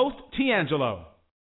 I'm your host, Teangelo.